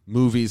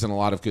movies and a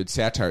lot of good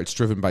satire, it's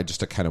driven by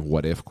just a kind of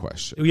what if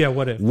question. Yeah,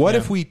 what if? What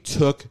if we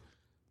took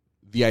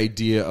the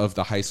idea of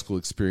the high school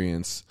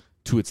experience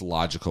to its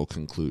logical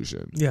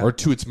conclusion or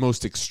to its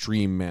most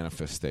extreme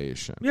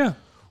manifestation? Yeah.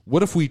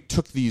 What if we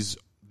took these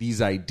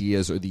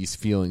ideas or these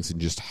feelings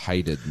and just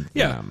heightened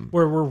them?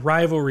 Where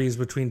rivalries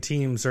between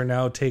teams are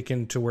now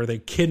taken to where they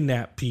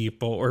kidnap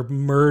people or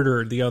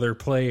murder the other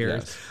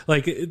players. Yes.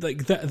 Like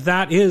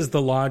that is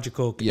the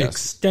logical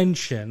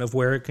extension of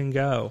where it can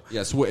go.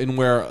 Yes, and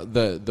where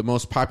the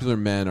most popular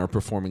men are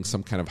performing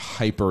some kind of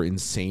hyper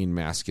insane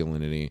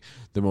masculinity,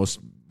 the most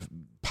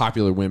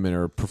popular women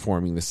are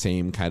performing the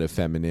same kind of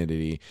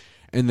femininity,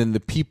 and then the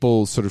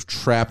people sort of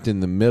trapped in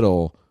the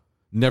middle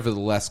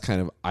nevertheless kind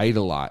of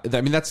idolize.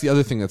 I mean, that's the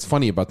other thing that's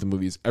funny about the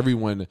movie is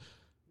everyone,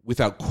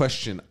 without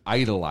question,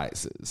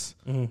 idolizes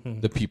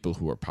the people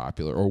who are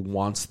popular or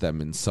wants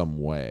them in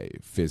some way,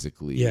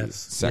 physically,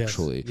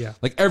 sexually. Yeah.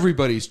 Like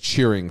everybody's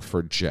cheering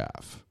for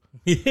Jeff.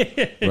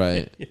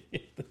 Right?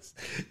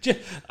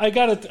 I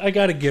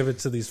gotta give it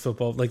to these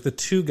football, like the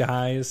two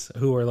guys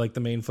who are like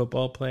the main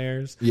football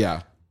players.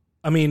 Yeah.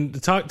 I mean,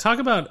 talk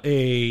about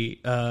a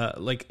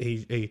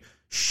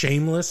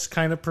shameless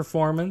kind of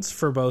performance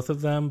for both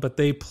of them, but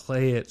they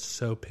play it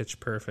so pitch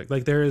perfect.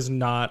 Like there is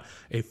not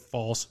a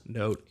false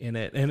note in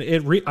it, and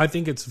I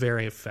think it's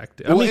very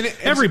effective. I mean,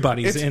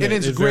 everybody's in it.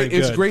 It's great.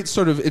 It's great.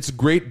 It's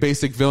great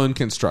basic villain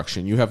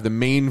construction. You have the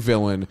main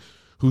villain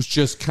who's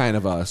just kind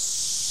of a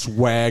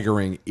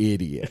swaggering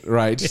idiot,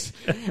 right?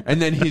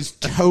 And then his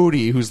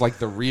toady, who's like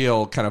the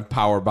real kind of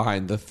power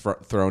behind the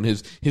throne,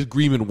 his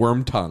Greenman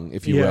Wormtongue,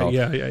 if you will.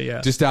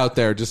 Yeah. Just out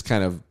there, just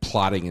kind of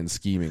plotting and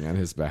scheming on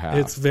his behalf.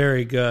 It's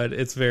very good.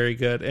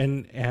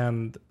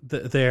 And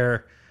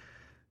they're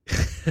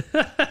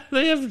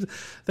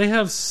they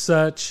have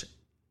such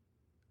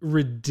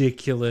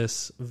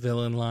ridiculous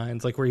villain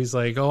lines, like where he's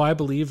like, "Oh, I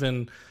believe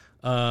in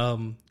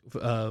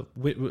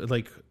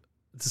like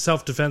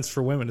self-defense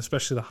for women,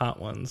 especially the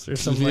hot ones," or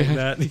something like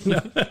that.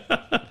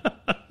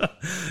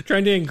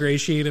 Trying to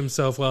ingratiate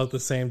himself while at the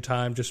same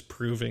time just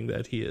proving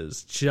that he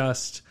is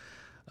just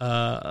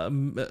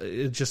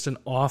just an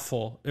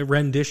awful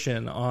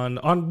rendition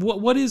on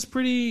what is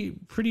pretty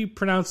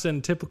pronounced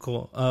and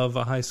typical of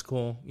a high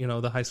school,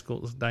 the high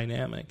school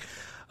dynamic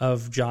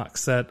of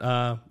jocks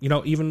that,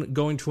 even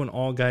going to an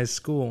all guys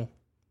school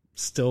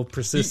still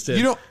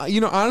persisted.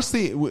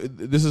 Honestly,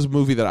 this is a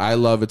movie that I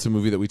love. It's a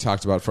movie that we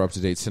talked about for Up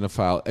to Date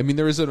Cinephile. I mean,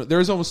 there is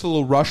almost a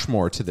little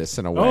Rushmore to this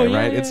in a way,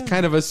 right? Yeah. It's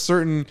kind of a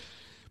certain,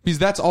 because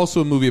that's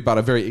also a movie about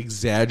a very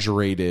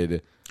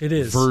exaggerated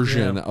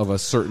version of a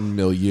certain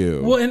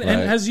milieu. Well, and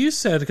as you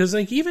said, because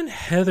like even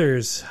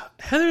Heathers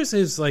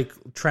is like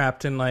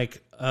trapped in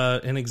like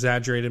an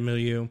exaggerated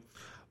milieu.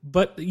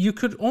 But you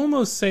could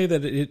almost say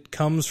that it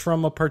comes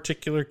from a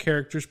particular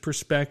character's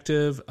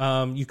perspective.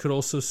 You could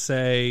also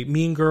say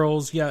Mean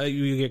Girls. Yeah,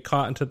 you get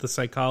caught into the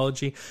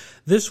psychology.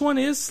 This one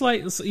is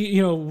slightly,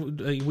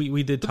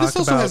 we did talk about. This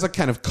also has a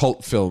kind of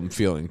cult film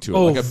feeling to it,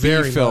 like a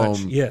B film. Much.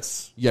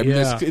 Yes, yeah. I mean,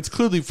 it's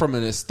clearly from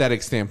an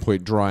aesthetic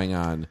standpoint drawing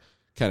on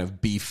kind of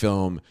B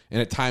film,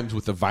 and at times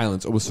with the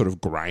violence, almost sort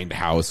of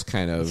grindhouse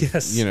kind of,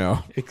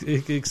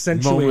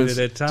 accentuated moments,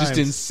 at times, just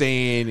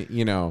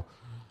insane,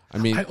 I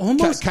mean,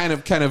 kind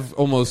of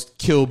almost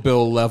Kill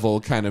Bill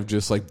level, kind of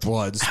just like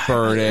blood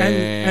spurting.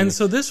 And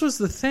so this was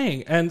the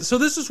thing. And so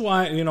this is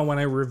why, when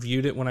I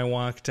reviewed it, when I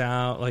walked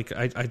out, like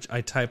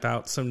I type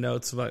out some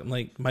notes about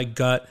like my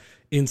gut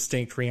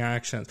instinct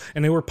reactions,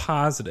 and they were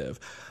positive.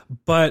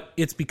 But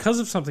it's because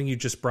of something you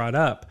just brought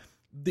up.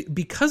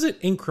 Because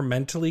it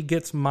incrementally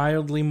gets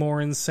mildly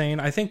more insane,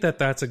 I think that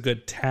that's a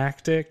good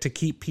tactic to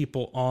keep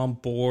people on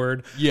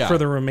board for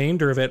the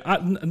remainder of it.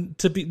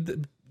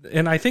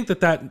 And I think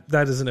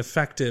that is an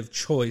effective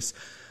choice.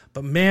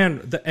 But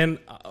man, and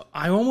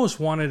I almost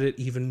wanted it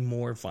even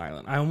more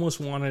violent. I almost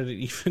wanted it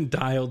even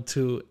dialed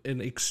to an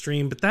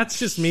extreme. But that's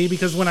just me,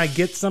 because when I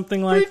get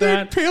something like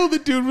that, impale the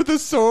dude with a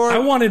sword. I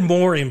wanted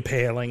more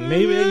impaling,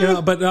 maybe.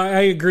 But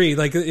I agree.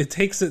 Like it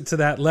takes it to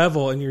that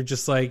level, and you're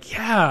just like,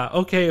 yeah,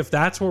 okay. If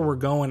that's where we're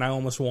going, I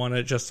almost want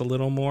it just a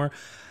little more.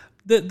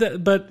 But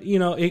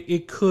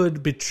it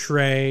could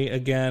betray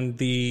again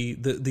the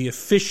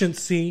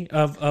efficiency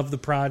of the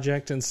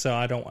project, and so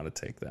I don't want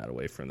to take that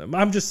away from them.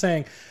 I'm just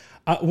saying,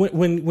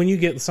 when you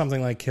get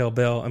something like Kill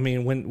Bill, I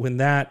mean, when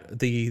that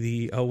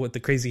the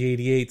Crazy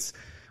 88s,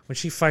 when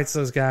she fights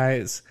those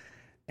guys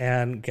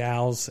and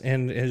gals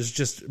and is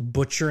just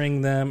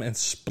butchering them and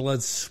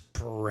blood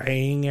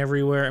spraying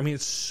everywhere. I mean,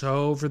 it's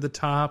so over the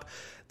top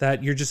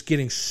that you're just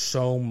getting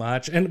so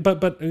much. And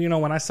but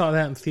when I saw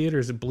that in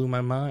theaters, it blew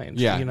my mind.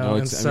 Yeah,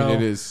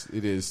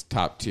 it is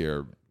top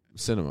tier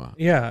cinema.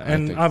 Yeah,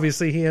 and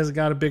obviously he has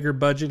got a bigger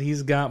budget.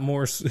 He's got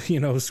more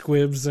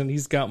squibs, and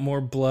he's got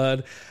more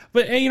blood.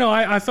 But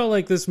I felt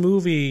like this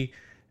movie,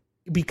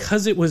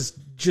 because it was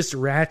just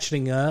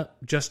ratcheting up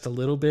just a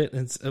little bit,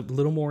 and it's a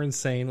little more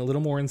insane, a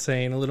little more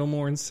insane, a little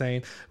more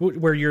insane,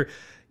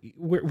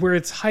 where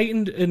it's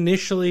heightened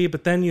initially,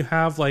 but then you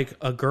have like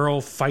a girl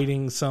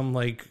fighting some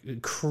like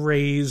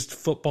crazed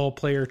football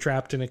player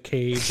trapped in a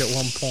cage at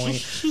one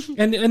point.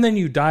 and then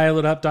you dial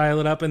it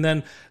up, and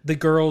then the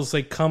girls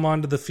like come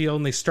onto the field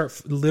and they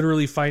start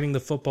literally fighting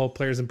the football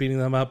players and beating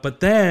them up. But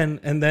then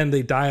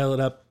they dial it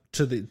up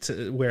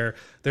to where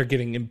they're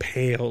getting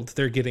impaled,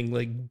 they're getting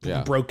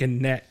like broken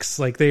necks,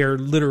 like they are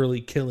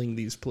literally killing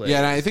these players. Yeah,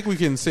 and I think we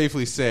can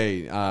safely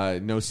say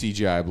no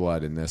CGI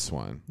blood in this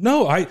one.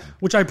 No,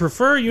 which I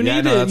prefer. You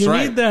need it. You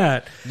need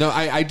that. No,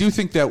 I do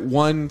think that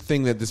one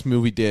thing that this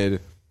movie did,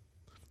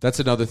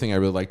 that's another thing I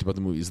really liked about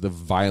the movie, is the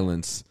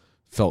violence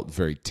felt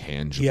very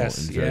tangible and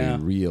very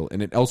real,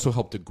 and it also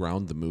helped to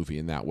ground the movie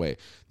in that way.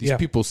 These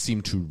people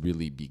seem to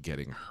really be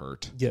getting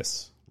hurt.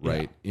 Yes.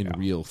 Right? In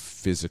real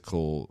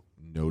physical,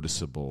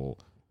 noticeable,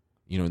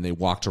 and they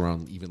walked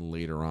around even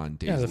later on,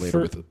 days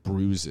later, with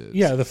bruises.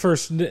 Yeah, the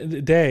first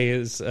day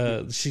is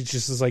she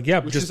just is like,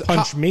 just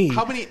punch me.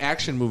 How many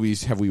action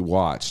movies have we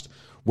watched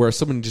where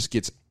someone just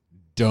gets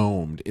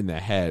domed in the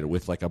head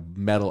with like a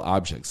metal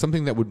object,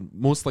 something that would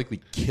most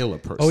likely kill a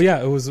person? Oh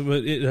yeah, it was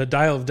a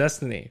Dial of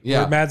Destiny.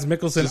 Yeah, where Mads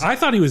Mikkelsen. I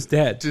thought he was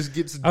dead. Just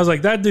gets. I was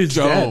like, that dude's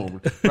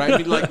domed, dead. Right? I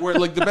mean, like where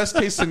like the best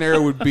case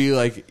scenario would be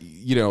like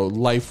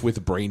life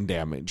with brain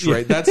damage.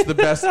 Right? That's the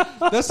best.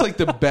 That's like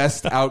the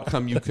best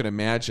outcome you could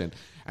imagine.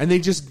 And they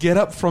just get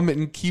up from it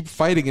and keep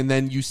fighting, and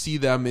then you see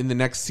them in the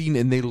next scene,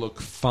 and they look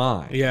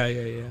fine. Yeah.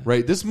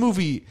 Right? This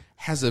movie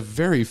has a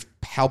very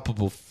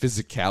palpable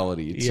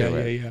physicality to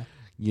it.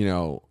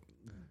 Yeah.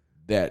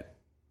 That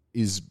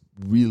is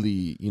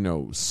really,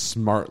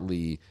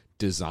 smartly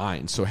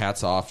designed. So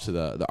hats off to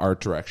the art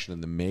direction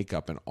and the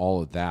makeup and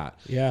all of that.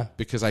 Yeah.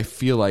 Because I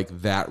feel like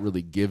that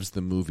really gives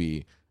the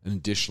movie an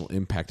additional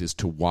impact, is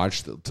to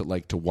watch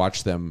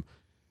them,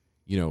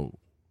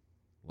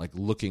 like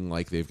looking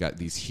like they've got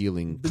these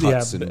healing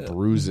cuts and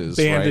bruises,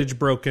 bandage,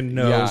 broken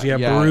nose,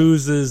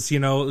 bruises,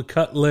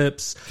 cut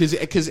lips.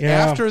 Because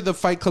after the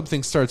Fight Club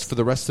thing starts, for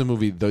the rest of the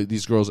movie,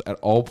 these girls at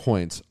all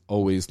points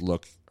always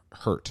look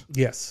hurt,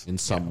 in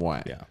some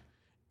way,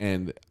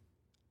 and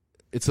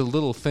it's a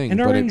little thing, and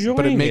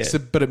but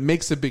it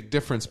makes a big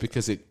difference,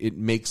 because it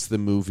makes the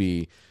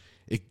movie.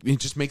 it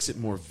just makes it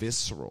more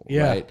visceral,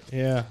 Yeah, right?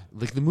 yeah.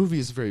 Like the movie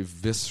is very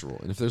visceral,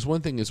 and if there's one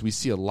thing is we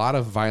see a lot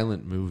of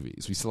violent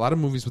movies. We see a lot of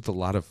movies with a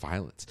lot of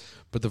violence,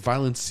 but the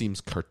violence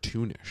seems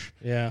cartoonish.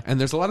 Yeah. And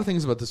there's a lot of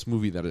things about this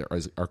movie that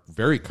are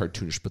very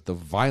cartoonish, but the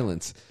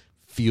violence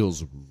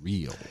feels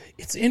real.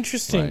 It's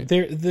interesting.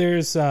 Right.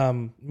 There's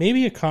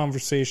maybe a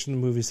conversation the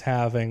movie's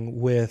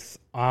having with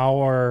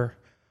our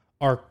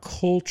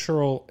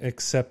cultural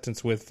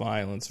acceptance with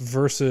violence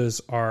versus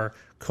our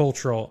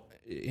cultural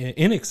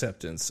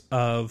inacceptance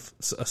of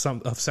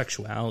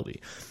sexuality,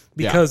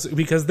 because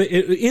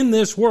in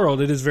this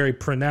world it is very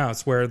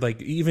pronounced where like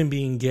even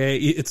being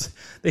gay,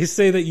 they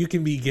say that you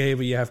can be gay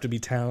but you have to be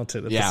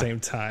talented at the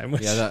same time.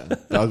 The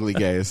ugly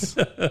gays,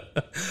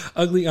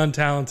 ugly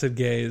untalented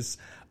gays,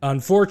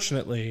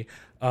 unfortunately,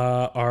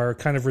 are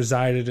kind of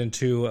resided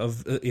into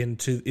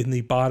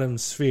the bottom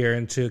sphere,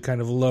 into kind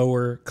of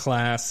lower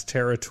class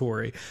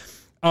territory.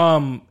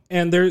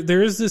 And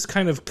there is this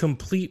kind of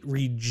complete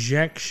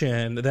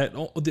rejection that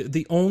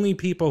the only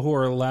people who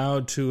are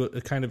allowed to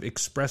kind of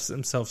express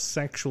themselves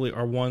sexually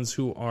are ones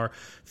who are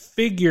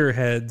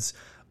figureheads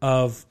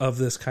of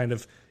this kind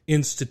of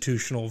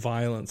institutional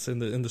violence in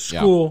the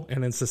school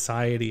and in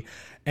society.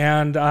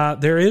 And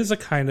there is a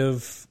kind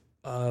of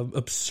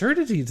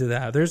absurdity to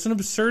that. There's an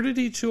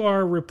absurdity to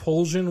our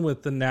repulsion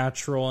with the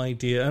natural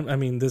idea. I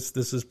mean, this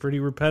is pretty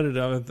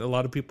repetitive. A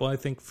lot of people, I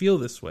think, feel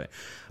this way.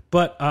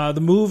 But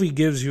the movie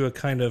gives you a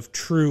kind of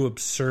true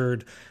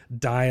absurd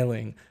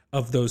dialing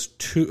of those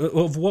two,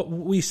 of what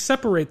we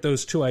separate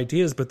those two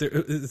ideas. But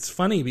it's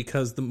funny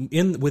because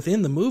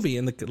within the movie,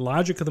 in the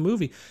logic of the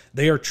movie,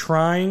 they are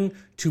trying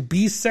to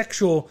be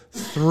sexual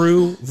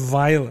through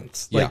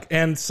violence.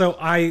 And so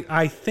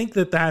I think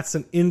that's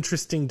an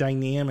interesting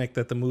dynamic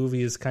that the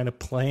movie is kind of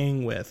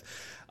playing with.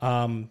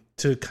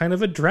 To kind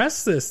of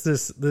address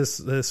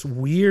this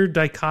weird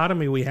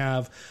dichotomy we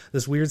have,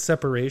 this weird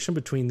separation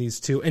between these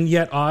two, and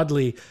yet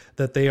oddly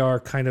that they are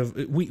kind of,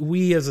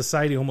 we as a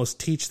society almost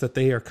teach that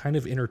they are kind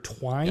of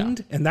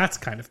intertwined, and that's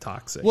kind of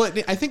toxic. Well,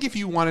 I think if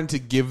you wanted to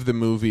give the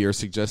movie or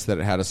suggest that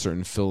it had a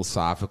certain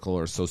philosophical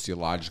or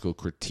sociological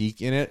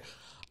critique in it,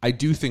 I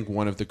do think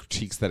one of the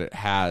critiques that it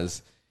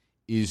has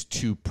is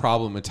to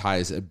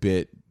problematize a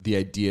bit the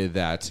idea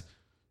that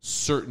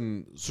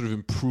certain sort of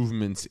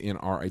improvements in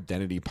our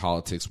identity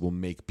politics will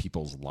make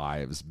people's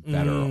lives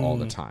better all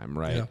the time,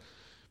 right? Yeah.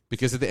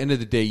 Because at the end of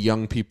the day,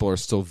 young people are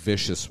still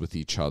vicious with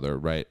each other,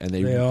 right? And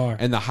they are.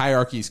 And the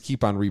hierarchies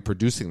keep on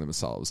reproducing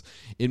themselves.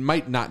 It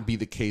might not be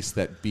the case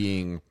that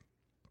being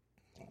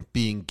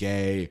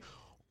gay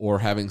or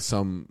having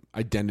some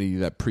identity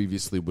that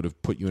previously would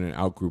have put you in an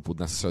outgroup will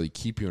necessarily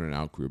keep you in an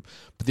outgroup,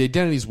 but the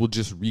identities will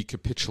just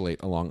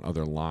recapitulate along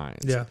other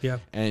lines. Yeah, yeah.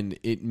 And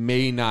it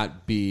may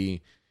not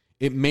be...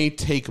 It may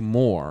take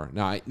more.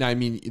 Now, I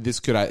mean, this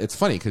could. It's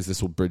funny because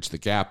this will bridge the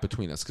gap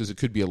between us, because it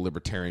could be a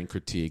libertarian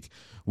critique,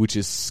 which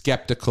is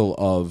skeptical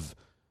of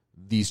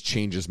these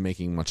changes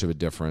making much of a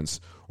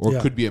difference, or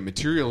it could be a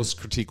materialist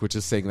critique, which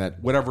is saying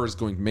that whatever is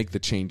going to make the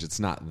change, it's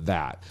not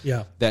that.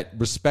 Yeah. That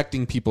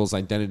respecting people's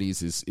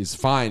identities is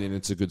fine, and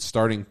it's a good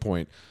starting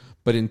point,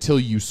 but until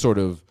you sort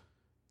of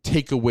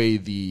take away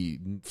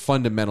the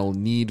fundamental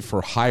need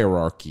for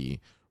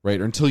hierarchy, right?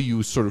 Or until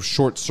you sort of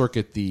short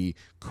circuit the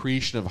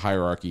creation of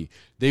hierarchy,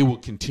 they will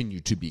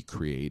continue to be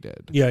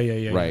created.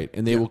 Yeah. Right?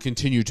 And they will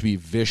continue to be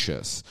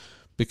vicious,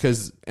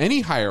 because any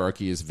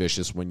hierarchy is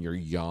vicious when you're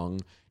young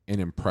and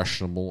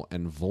impressionable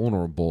and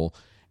vulnerable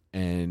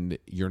and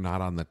you're not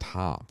on the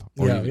top,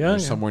 or you're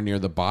somewhere near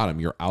the bottom.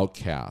 You're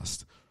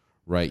outcast,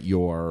 right?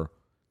 You're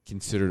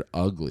considered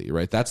ugly,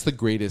 right? That's the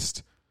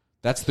greatest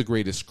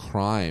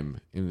crime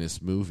in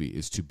this movie,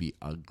 is to be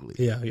ugly.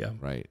 Yeah.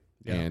 Right?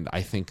 Yeah. And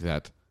I think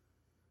that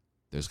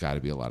there's got to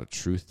be a lot of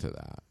truth to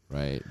that,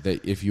 right?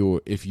 That if you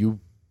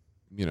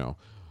no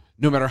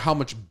matter how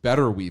much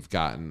better we've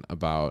gotten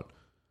about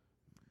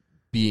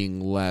being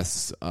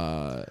less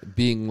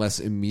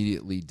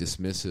immediately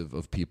dismissive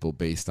of people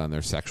based on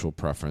their sexual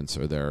preference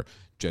or their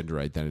gender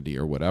identity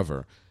or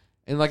whatever,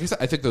 and like I said,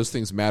 I think those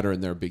things matter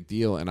and they're a big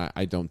deal, and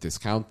I don't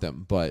discount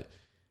them, but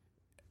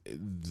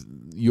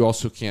you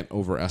also can't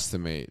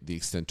overestimate the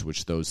extent to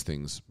which those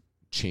things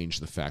change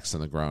the facts on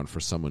the ground for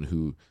someone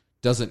who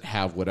doesn't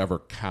have whatever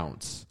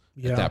counts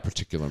at that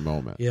particular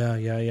moment. Yeah.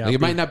 Like you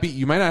might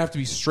not have to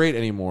be straight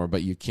anymore,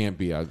 but you can't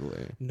be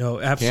ugly.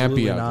 No, absolutely can't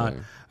be not.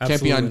 Ugly.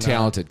 Absolutely can't be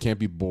untalented. Not. Can't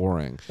be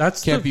boring.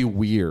 Can't be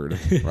weird,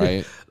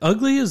 right?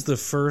 Ugly is the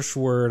first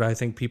word I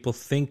think people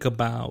think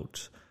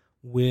about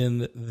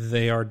when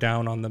they are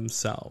down on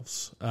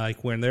themselves.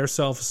 Like when their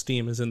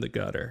self-esteem is in the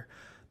gutter,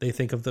 they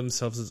think of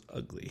themselves as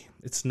ugly.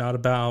 It's not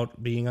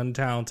about being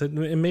untalented,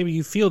 and maybe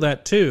you feel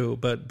that too.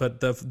 But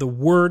the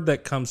word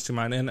that comes to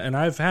mind, and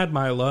I've had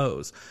my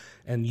lows,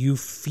 and you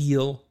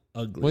feel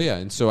ugly. Well, yeah,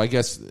 and so I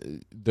guess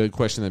the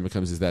question then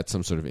becomes: is that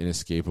some sort of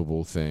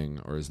inescapable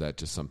thing, or is that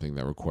just something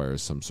that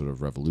requires some sort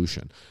of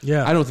revolution?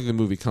 Yeah, I don't think the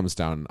movie comes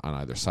down on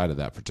either side of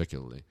that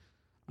particularly.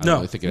 I don't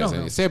really think it has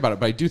anything to say about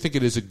it, but I do think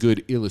it is a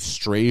good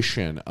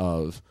illustration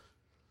of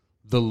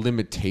the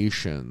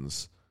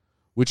limitations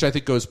which I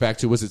think goes back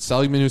to, was it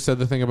Seligman who said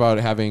the thing about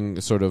having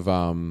sort of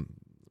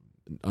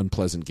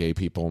unpleasant gay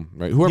people,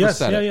 right? Whoever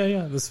said it.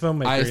 Yeah. This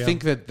filmmaker. I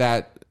think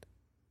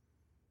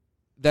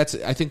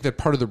I think that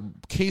part of the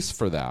case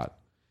for that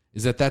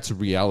is that that's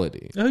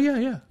reality. Oh,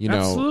 yeah.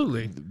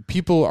 Absolutely.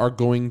 People are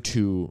going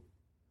to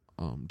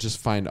just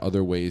find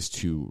other ways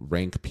to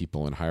rank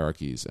people in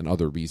hierarchies and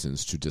other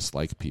reasons to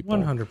dislike people.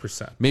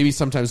 100%. Maybe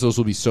sometimes those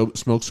will be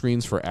smoke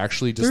screens for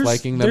actually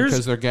disliking them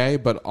because they're gay,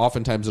 but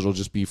oftentimes it'll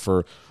just be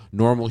for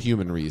normal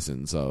human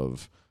reasons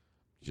of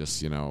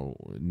just,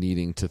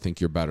 needing to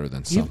think you're better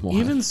than someone.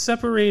 Even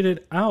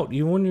separated out,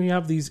 even when you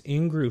have these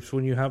in-groups,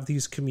 when you have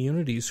these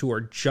communities who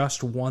are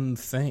just one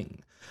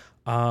thing,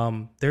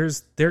 there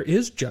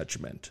is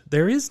judgment,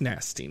 there is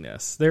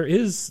nastiness, there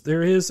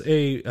is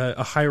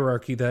a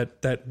hierarchy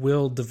that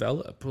will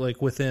develop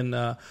like within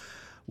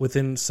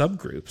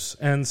subgroups.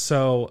 And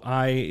so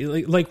I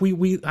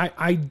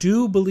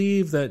do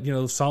believe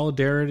that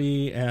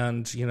solidarity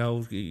and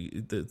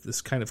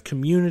this kind of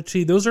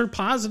community, those are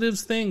positive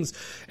things,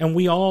 and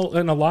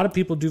a lot of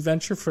people do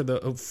venture for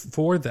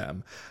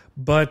them,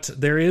 but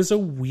there is a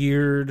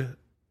weird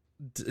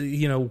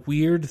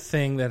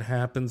thing that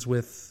happens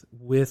with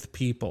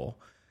people,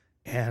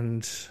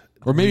 and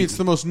or maybe it's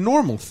the most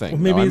normal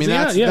thing. Maybe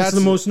it's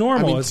the most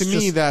normal. To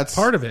me, that's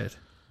part of it.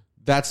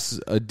 That's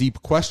a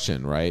deep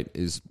question, right?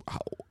 Is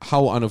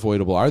how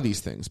unavoidable are these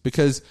things?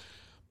 Because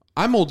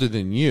I'm older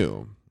than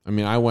you.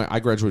 I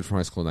graduated from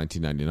high school in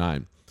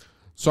 1999,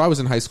 so I was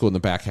in high school in the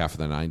back half of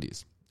the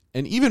 90s,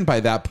 and even by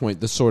that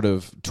point,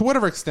 to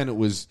whatever extent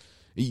it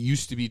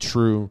used to be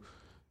true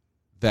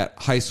that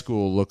high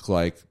school looked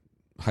like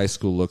high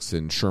school looks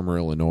in Shermer,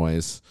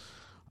 Illinois.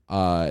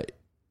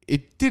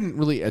 It didn't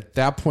really at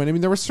that point.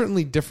 There were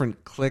certainly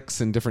different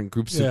cliques and different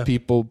groups of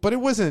people, but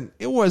it wasn't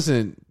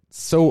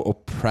so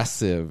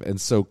oppressive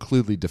and so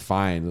clearly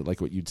defined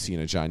like what you'd see in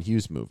a John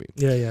Hughes movie.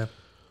 Yeah.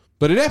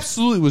 But it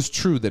absolutely was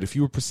true that if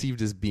you were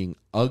perceived as being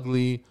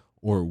ugly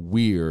or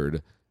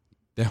weird,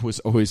 that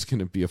was always going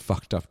to be a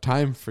fucked up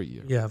time for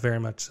you. Yeah, very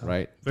much so.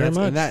 Right? Very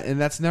much.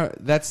 And that's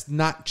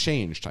not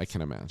changed, I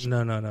can imagine.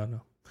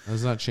 No.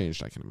 That's not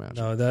changed, I can imagine.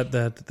 No,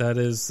 that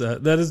is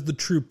the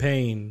true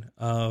pain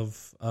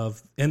of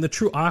and the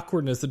true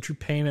awkwardness, the true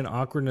pain and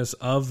awkwardness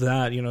of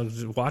that.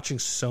 Watching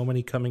so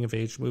many coming of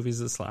age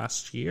movies this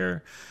last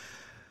year,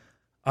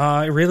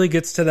 it really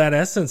gets to that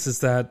essence: is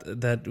that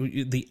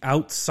the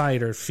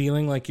outsider,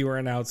 feeling like you are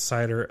an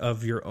outsider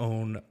of your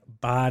own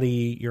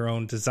body, your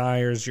own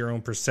desires, your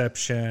own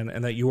perception,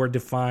 and that you are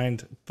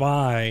defined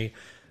by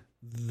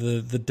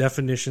the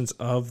definitions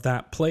of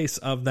that place,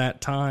 of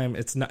that time.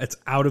 It's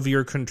out of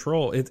your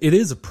control. It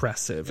is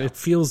oppressive. Yeah. It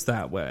feels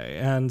that way.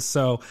 And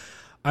so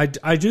I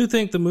do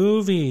think the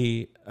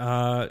movie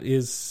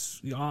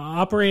is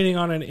operating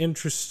on an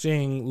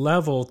interesting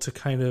level to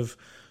kind of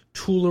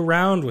tool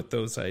around with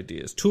those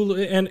ideas.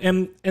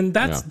 And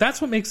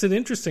that's what makes it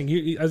interesting.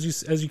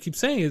 As you keep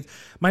saying, it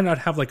might not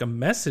have like a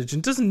message,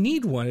 and doesn't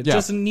need one. It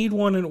doesn't need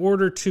one in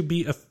order to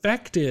be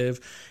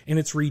effective in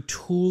its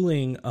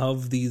retooling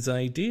of these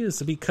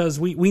ideas, because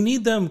we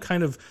need them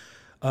kind of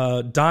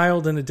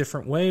dialed in a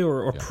different way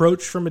or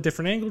approached from a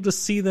different angle to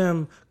see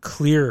them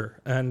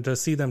clear and to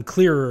see them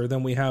clearer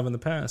than we have in the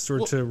past, or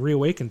to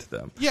reawaken to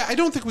them. Yeah, I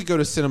don't think we go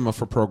to cinema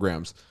for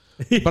programs.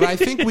 But I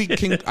think we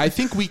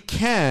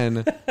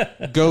can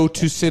go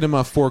to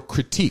cinema for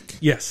critique.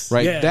 Yes.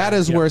 Right? Yeah, that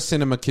is where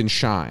cinema can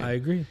shine. I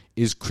agree.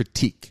 Is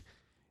critique.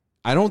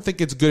 I don't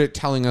think it's good at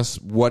telling us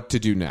what to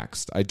do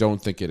next. I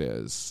don't think it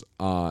is.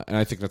 And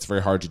I think that's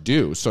very hard to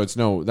do. So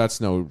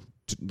that's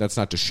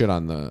not to shit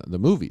on the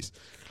movies.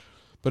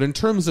 But in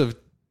terms of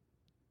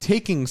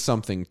taking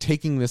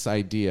this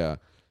idea,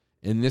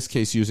 in this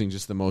case, using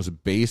just the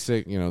most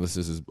basic, this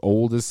is as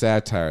old as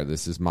satire.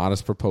 This is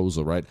modest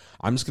proposal, right?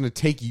 I'm just going to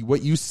take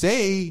what you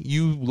say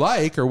you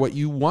like or what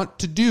you want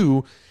to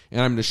do,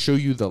 and I'm going to show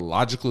you the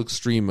logical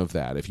extreme of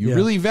that. If you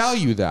really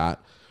value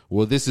that,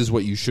 well, this is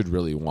what you should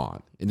really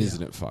want. And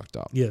isn't it fucked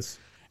up? Yes.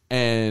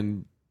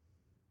 And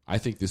I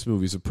think this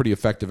movie is a pretty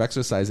effective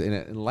exercise in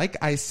it. And like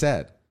I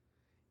said,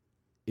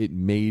 it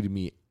made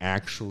me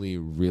actually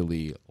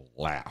really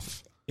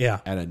laugh. Yeah,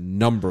 at a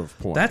number of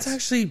points. That's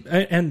actually,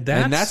 and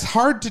that's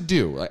hard to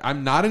do. Like,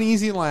 I'm not an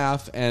easy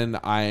laugh, and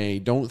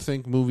I don't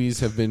think movies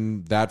have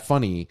been that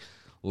funny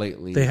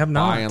lately. They have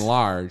not, by and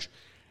large.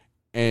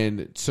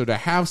 And so to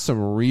have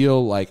some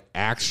real,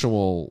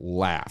 actual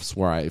laughs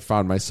where I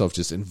found myself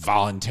just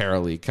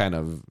involuntarily kind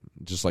of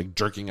just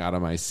jerking out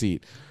of my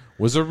seat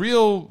was a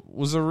real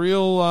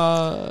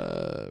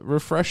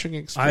refreshing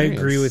experience. I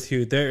agree with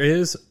you. There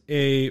is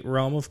a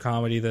realm of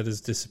comedy that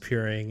is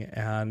disappearing,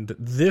 and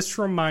this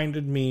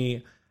reminded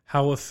me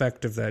how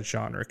effective that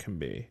genre can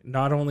be.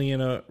 Not only in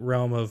a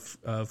realm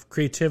of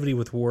creativity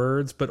with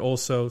words, but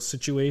also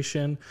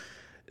situation.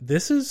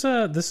 This is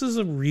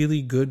a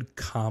really good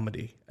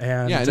comedy,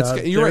 and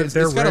you're right. It's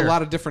got a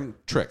lot of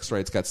different tricks,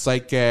 right? It's got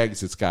sight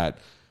gags, it's got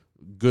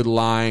good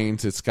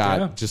lines, it's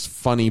got just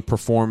funny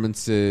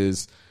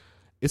performances.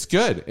 It's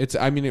good. It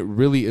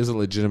really is a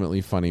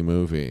legitimately funny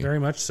movie. Very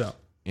much so.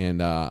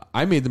 And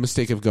I made the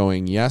mistake of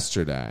going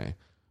yesterday,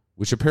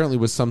 which apparently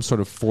was some sort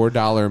of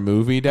 $4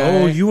 movie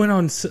day. Oh, you went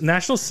on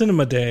National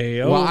Cinema Day.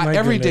 Oh, well,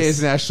 every goodness. day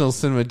is National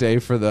Cinema Day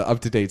for the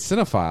up-to-date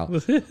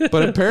cinephile.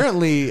 But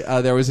apparently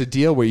there was a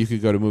deal where you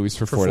could go to movies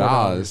for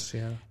 $4.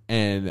 Yeah.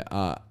 And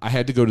I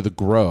had to go to the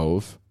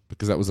Grove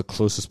because that was the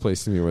closest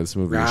place to me where this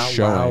movie was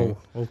showing. Wow.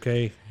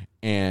 Okay.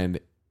 And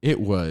it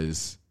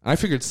was, I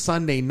figured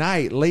Sunday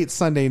night, late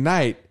Sunday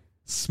night,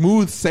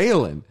 smooth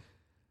sailing.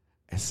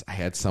 I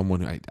had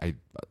someone,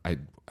 I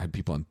had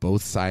people on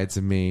both sides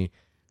of me.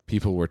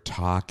 People were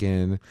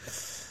talking.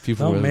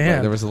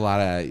 There was a lot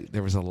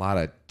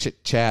of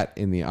chit chat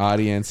in the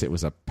audience. It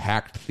was a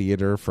packed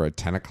theater for a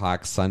 10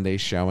 o'clock Sunday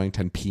showing,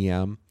 10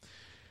 p.m.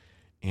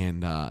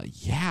 And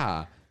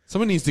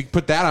someone needs to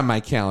put that on my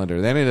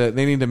calendar.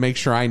 They need to make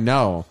sure I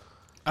know.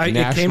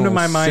 It came to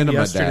my mind Cinema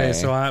yesterday. Day.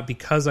 So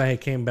because I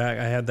came back,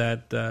 I had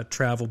that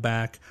travel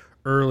back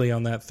early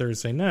on that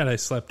Thursday night. I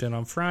slept in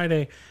on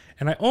Friday,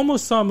 and I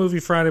almost saw a movie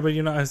Friday. But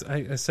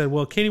I said,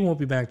 well, Katie won't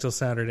be back till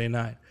Saturday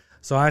night.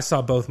 So I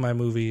saw both my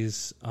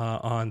movies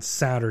on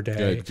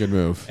Saturday. Good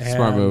move.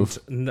 Smart move.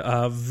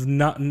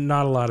 Not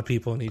a lot of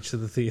people in each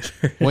of the theaters.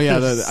 Well, yeah,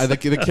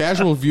 the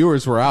casual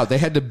viewers were out. They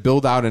had to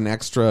build out an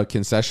extra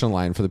concession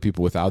line for the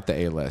people without the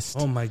A-list.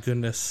 Oh, my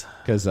goodness.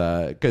 Because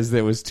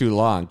it was too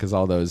long, because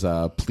all those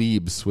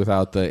plebes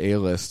without the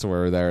A-list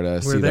were there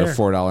to see their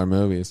 $4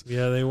 movies.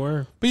 Yeah, they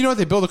were. But you know what?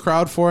 They built a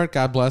crowd for it.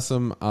 God bless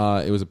them.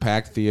 It was a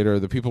packed theater.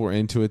 The people were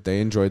into it.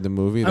 They enjoyed the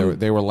movie.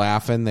 They were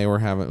laughing. They were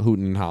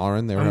hooting and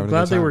hollering. They were having a good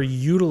time. I'm glad they were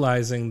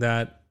utilizing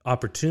that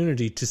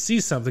opportunity to see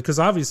something, because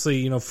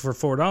obviously, for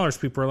 $4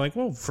 people are like,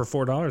 well, for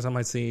 $4 I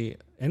might see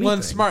anything. Well,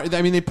 and smart.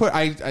 I mean, they put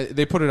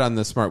it on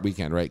the smart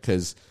weekend, right?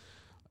 Because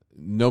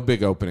no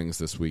big openings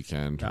this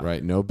weekend,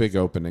 right? No big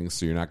openings,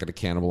 so you're not going to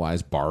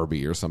cannibalize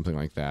Barbie or something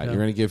like that. You're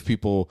going to give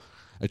people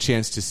a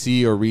chance to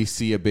see or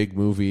re-see a big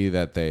movie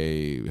that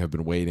they have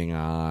been waiting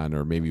on,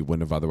 or maybe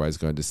wouldn't have otherwise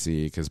gone to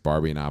see, because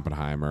Barbie and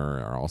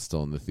Oppenheimer are all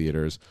still in the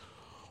theaters.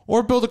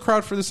 Or build a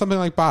crowd for something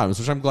like Bottoms,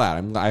 which I'm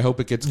glad. I hope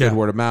it gets good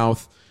word of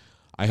mouth.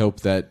 I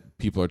hope that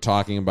people are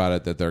talking about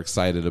it, that they're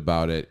excited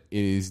about it.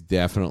 It is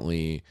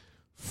definitely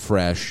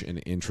fresh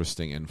and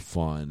interesting and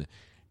fun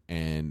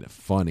and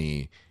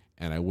funny.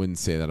 And I wouldn't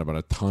say that about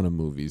a ton of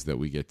movies that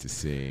we get to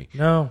see.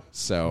 No.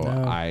 So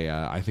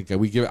I think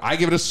that I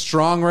give it a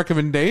strong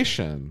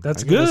recommendation.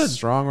 That's good. A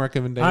strong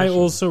recommendation. I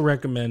also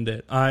recommend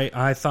it.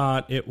 I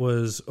thought it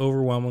was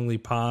overwhelmingly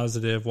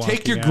positive.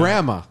 Take your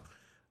grandma.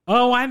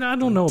 Oh, I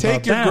don't know about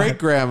that. Take your great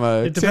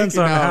grandma. It depends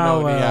on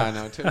how.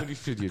 What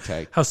should you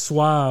take? How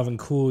suave and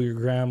cool your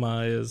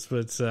grandma is,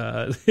 but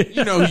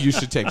you know who you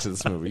should take to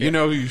this movie. You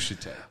know who you should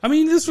take. I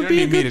mean, this would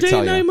be a good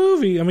day night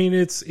movie. I mean,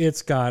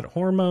 it's got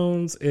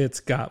hormones,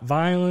 it's got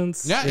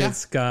violence,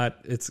 it's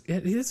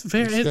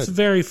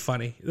very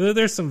funny.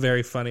 There's some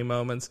very funny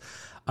moments.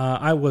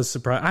 I was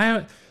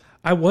surprised.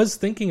 I was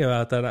thinking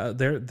about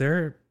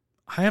that.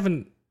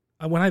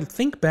 When I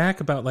think back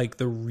about like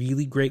the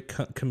really great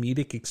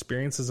comedic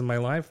experiences in my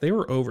life, they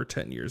were over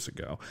 10 years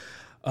ago.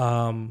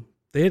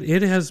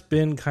 It has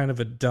been kind of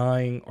a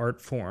dying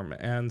art form.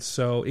 And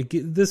so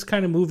this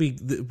kind of movie,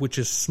 which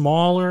is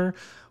smaller,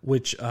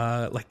 which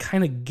like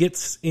kind of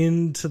gets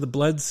into the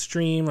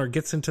bloodstream or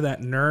gets into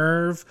that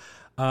nerve,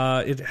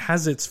 it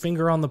has its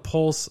finger on the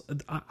pulse.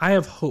 I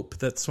have hope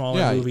that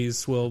smaller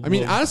movies will. I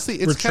mean, honestly,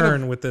 it's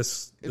return with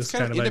this. It's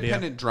kind of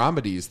independent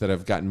dramedies that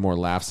have gotten more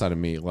laughs out of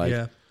me.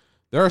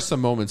 There are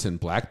some moments in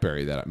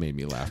Blackberry that made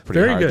me laugh pretty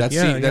hard. Good.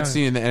 That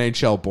scene in the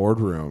NHL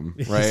boardroom,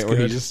 right, where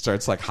he just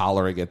starts like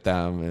hollering at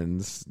them,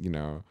 and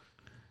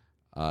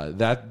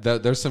that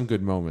there's some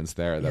good moments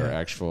there that are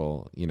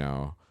actual,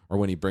 or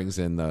when he brings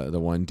in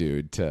the one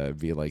dude to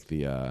be like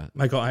the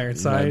Michael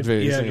Ironside.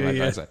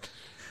 Ironside.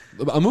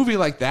 A movie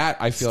like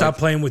that, I feel stop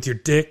playing with your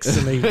dicks,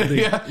 and they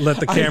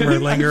let the camera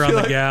linger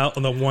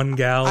on the one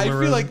gal. I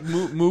feel like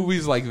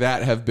movies like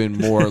that have been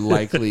more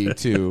likely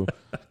to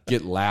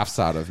get laughs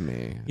out of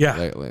me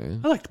lately.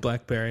 I liked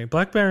Blackberry.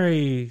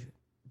 Blackberry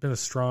been a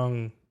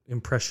strong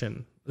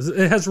impression.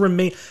 It has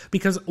remained,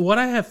 because what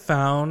I have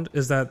found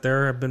is that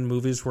there have been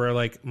movies where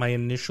like my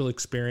initial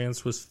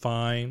experience was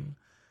fine,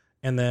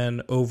 and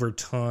then over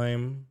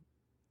time,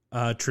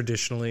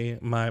 traditionally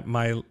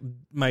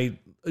my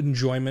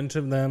enjoyment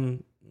of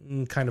them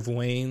kind of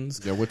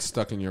wanes. Yeah, what's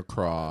stuck in your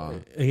craw?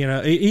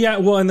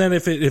 Well, and then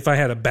if I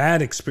had a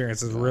bad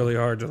experience, it's really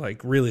hard to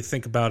like really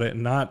think about it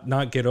and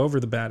not get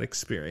over the bad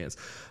experience.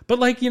 But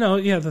like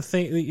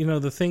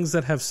the things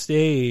that have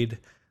stayed,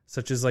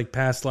 such as like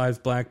Past Lives,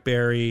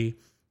 Blackberry,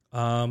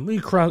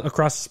 Across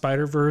the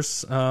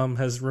Spider-Verse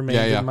has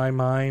remained in my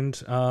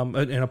mind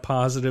in a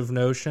positive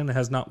notion. It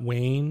has not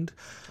waned.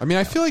 I mean,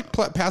 I feel like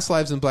Past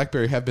Lives and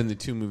Blackberry have been the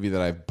two movies that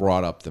I've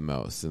brought up the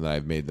most and that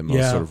I've made the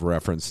most sort of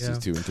reference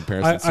to in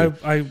comparison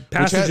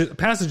to.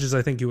 Passages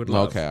I think you would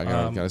love. Okay, I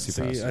gotta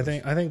see Passages.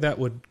 I think that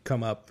would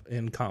come up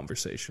in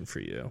conversation for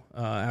you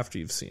after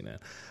you've seen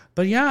it.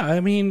 But yeah, I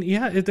mean,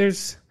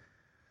 there's...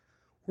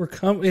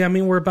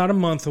 We're about a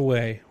month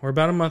away. We're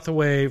about a month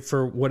away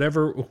for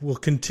whatever will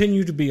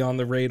continue to be on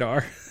the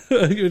radar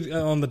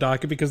on the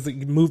docket because the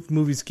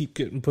movies keep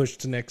getting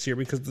pushed to next year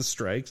because of the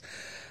strikes.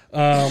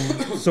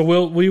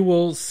 So we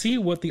will see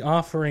what the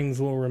offerings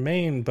will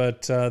remain.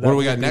 But what do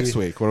we got next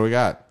week? What do we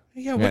got?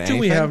 Yeah, what do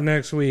we have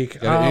next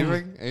week?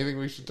 Anything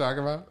we should talk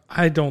about?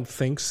 I don't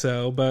think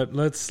so, but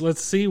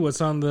let's see what's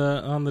on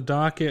the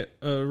docket,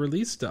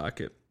 release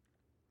docket,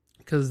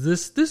 because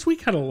this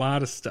week had a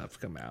lot of stuff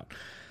come out.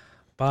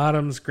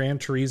 Bottoms, Gran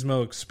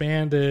Turismo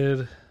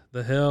Expanded,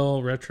 The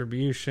Hill,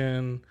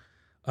 Retribution.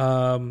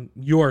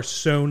 You Are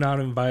So Not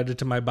Invited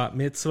to My Bat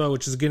Mitzvah,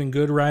 which is getting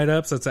good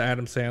write-ups. That's an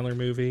Adam Sandler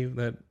movie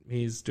that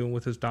he's doing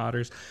with his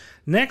daughters.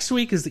 Next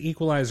week is The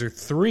Equalizer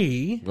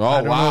 3. Oh, I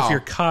don't know if you're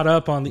caught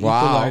up on the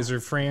Equalizer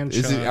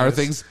franchise. Are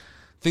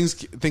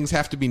things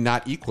have to be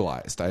not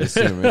equalized, I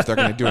assume, if they're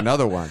going to do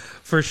another one.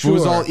 For sure. If it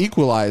was all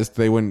equalized,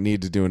 they wouldn't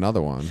need to do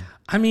another one.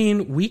 I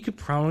mean, we could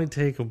probably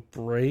take a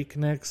break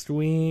next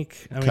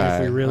week. I mean,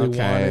 if we really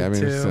wanted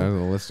to. So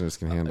the listeners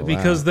can handle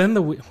because that. Then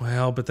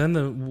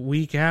the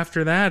week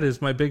after that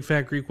is My Big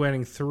Fat Greek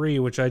Wedding 3,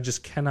 which I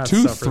just cannot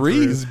Two suffer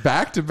threes, through.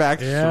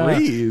 back-to-back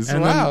threes.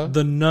 And wow. then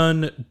The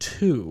Nun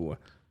 2.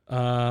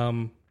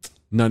 None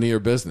of Your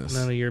Business.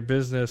 None of Your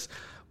Business.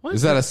 What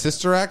is that a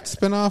Sister Act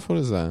spinoff? What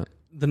is that?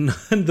 The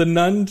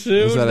Nun 2?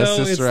 Is that a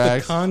Sister Act?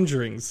 It's the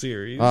Conjuring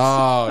series.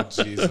 Oh,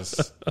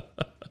 Jesus.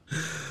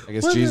 I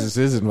guess Jesus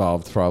is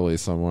involved probably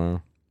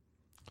somewhere.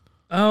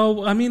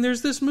 Oh, I mean,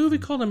 there's this movie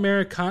called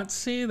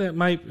Americanzi that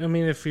might. I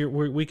mean, if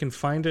we can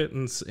find it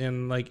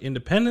in like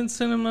independent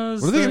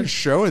cinemas. What are they going to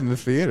show in the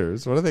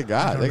theaters? What do they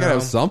got? They got to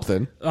have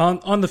something.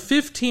 On the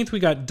 15th,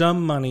 we got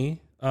Dumb Money.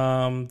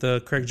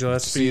 The Craig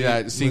Gillespie.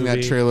 Seeing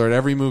that trailer at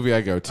every movie I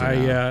go to.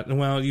 Yeah.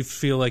 Well, you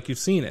feel like you've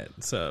seen it.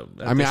 So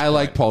I mean, I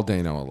like Paul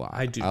Dano a lot.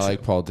 I do. I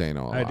like Paul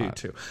Dano a lot. I do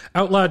too.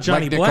 Outlaw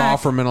Johnny Nick Black.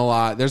 Offerman a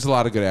lot. There's a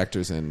lot of good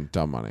actors in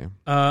Dumb Money.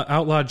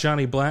 Outlaw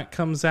Johnny Black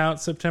comes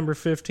out September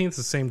 15th.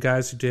 The same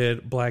guys who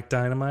did Black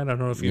Dynamite. I don't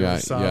know if you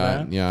ever saw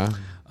that. Yeah.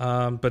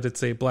 But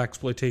it's a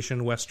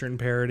blaxploitation Western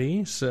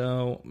parody,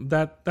 so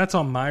that's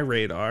on my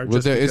radar.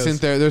 Doesn't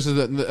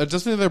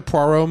their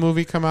Poirot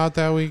movie come out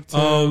that week too?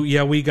 Oh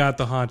yeah, we got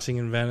The Haunting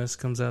in Venice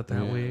comes out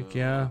that week.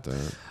 Yeah,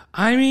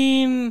 I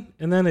mean,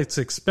 and then it's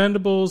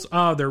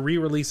Expendables. They're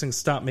re-releasing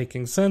Stop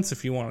Making Sense.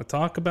 If you want to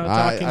talk about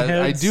Talking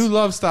Heads, I do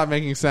love Stop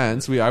Making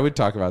Sense. I would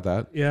talk about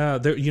that. Yeah,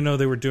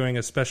 they were doing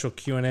a special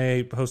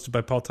Q&A hosted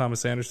by Paul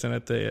Thomas Anderson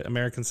at the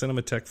American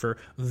Cinematheque for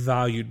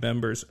valued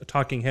members.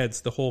 Talking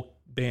Heads, the whole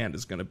band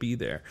is going to be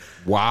there.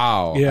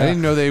 Wow. Yeah. I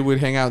didn't know they would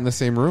hang out in the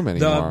same room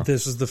anymore.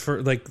 This is this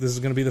is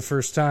going to be the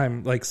first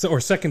time, or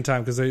second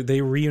time, because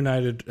they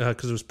reunited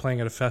because it was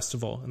playing at a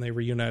festival, and they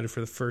reunited for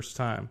the first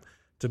time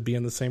to be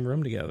in the same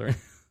room together.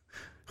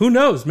 Who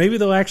knows? Maybe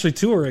they'll actually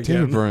tour again.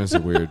 David Byrne's a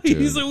weird dude.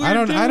 He's a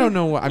weird dude. I don't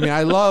know. I mean,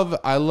 I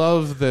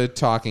love the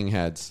Talking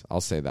Heads.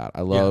 I'll say that.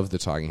 I love the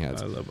Talking Heads.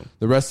 I love him.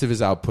 The rest of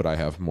his output, I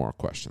have more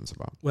questions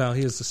about. Well,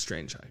 he is a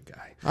strange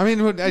guy. I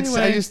mean, I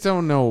just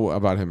don't know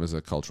about him as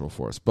a cultural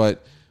force,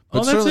 but.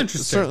 That's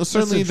interesting.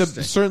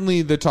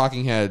 Certainly, the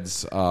Talking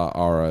Heads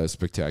are a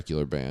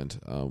spectacular band,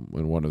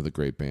 and one of the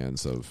great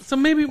bands of. So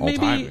maybe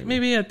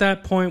at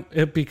that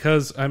point,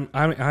 because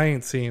I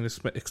ain't seeing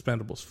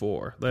Expendables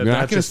 4. You're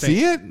not going to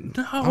see it?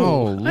 No,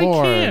 oh,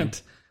 Lord.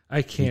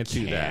 I can't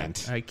do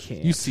that. I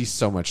can't. You see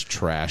so much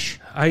trash.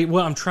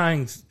 I'm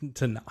trying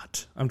to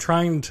not. I'm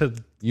trying to.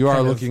 You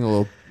are looking a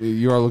little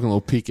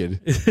peaked. You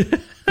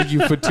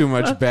put too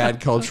much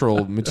bad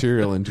cultural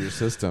material into your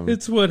system.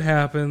 It's what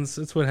happens.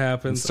 It's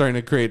starting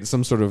to create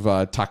some sort of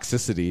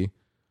toxicity.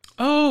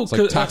 Oh, it's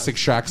like Toxic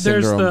Shock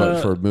Syndrome,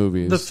 but for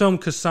movies. The film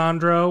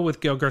Cassandro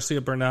with Gael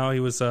Garcia Bernal. He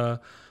was a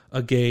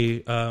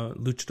gay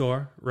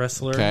luchador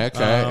wrestler. Okay,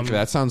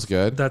 that sounds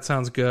good.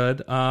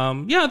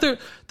 Yeah,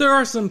 there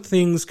are some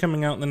things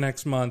coming out in the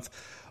next month,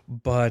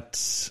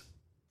 but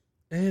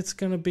we're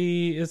gonna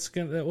play it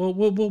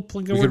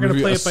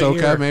by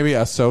ear. Maybe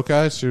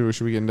Ahsoka.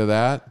 Should we get into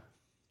that?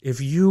 If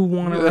you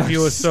want to review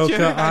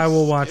Ahsoka, I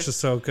will watch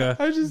Ahsoka.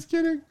 I'm just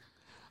kidding.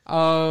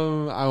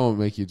 I won't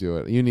make you do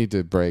it. You need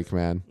to break,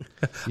 man.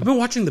 I've been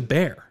watching The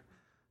Bear.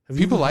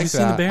 People like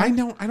seen The Bear? I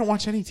don't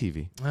watch any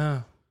TV.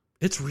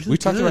 It's really good. We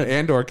talked about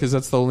Andor because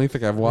that's the only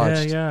thing I've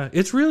watched. Yeah.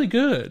 It's really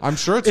good. I'm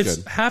sure it's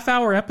good.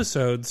 Half-hour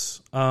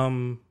episodes.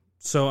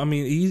 So, I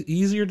mean,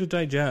 easier to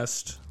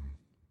digest.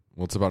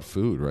 Well, it's about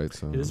food, right?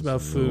 So it is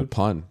about food.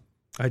 Pun.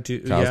 I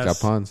do. Kyle's got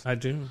puns. I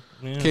do.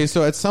 Yeah. Okay,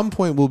 so at some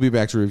point we'll be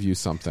back to review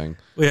something.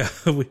 Yeah.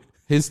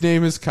 His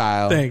name is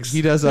Kyle. Thanks.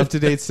 He does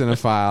Up-to-Date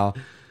Cinephile.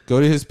 Go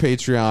to his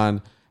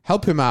Patreon.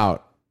 Help him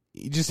out.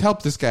 Just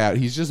help this guy out.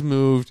 He's just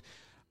moved.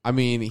 I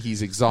mean,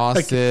 he's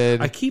exhausted.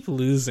 I keep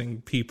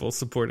losing people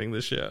supporting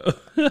the show.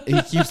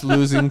 He keeps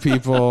losing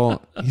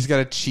people. He's got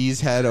a cheese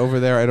head over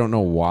there. I don't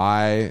know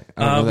why.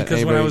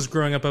 Because when I was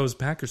growing up, I was a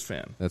Packers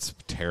fan. That's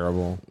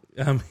terrible.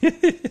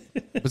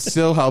 But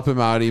still help him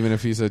out, even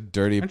if he's a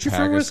dirty Aren't you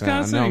Packers from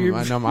fan. Wisconsin?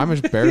 I know. I'm a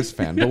Bears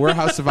fan, but we're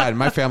house divided.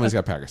 My family's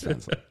got Packers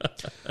fans.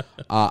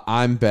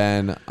 I'm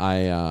Ben.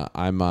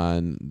 I'm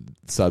on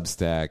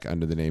Substack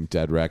under the name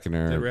Dead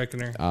Reckoner. Dead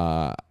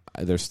Reckoner.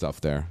 There's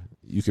stuff there.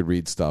 You could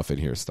read stuff and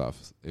hear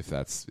stuff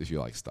if you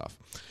like stuff.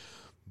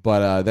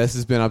 But this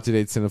has been Up to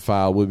Date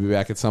Cinephile. We'll be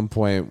back at some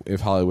point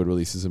if Hollywood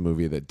releases a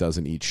movie that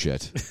doesn't eat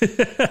shit.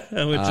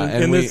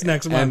 This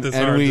next month is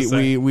hard to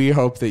say. We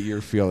hope that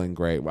you're feeling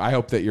great. I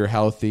hope that you're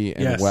healthy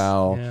and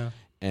well. Yeah.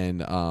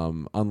 And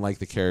unlike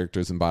the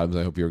characters in Bottoms,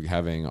 I hope you're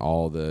having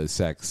all the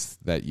sex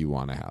that you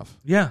want to have.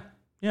 Yeah.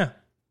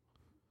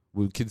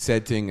 With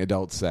consenting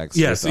adult sex.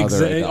 Yes, with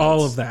other adults.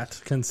 all of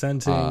that.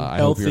 Consenting, I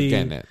healthy. hope you're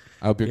getting it.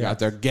 I hope you're out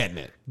there getting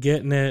it.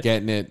 Getting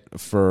it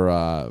for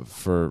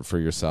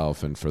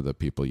yourself and for the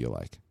people you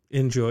like.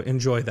 Enjoy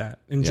that.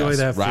 Enjoy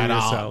that for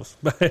yourselves.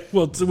 Bye.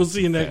 We'll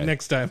see you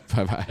next time.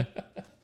 Bye-bye.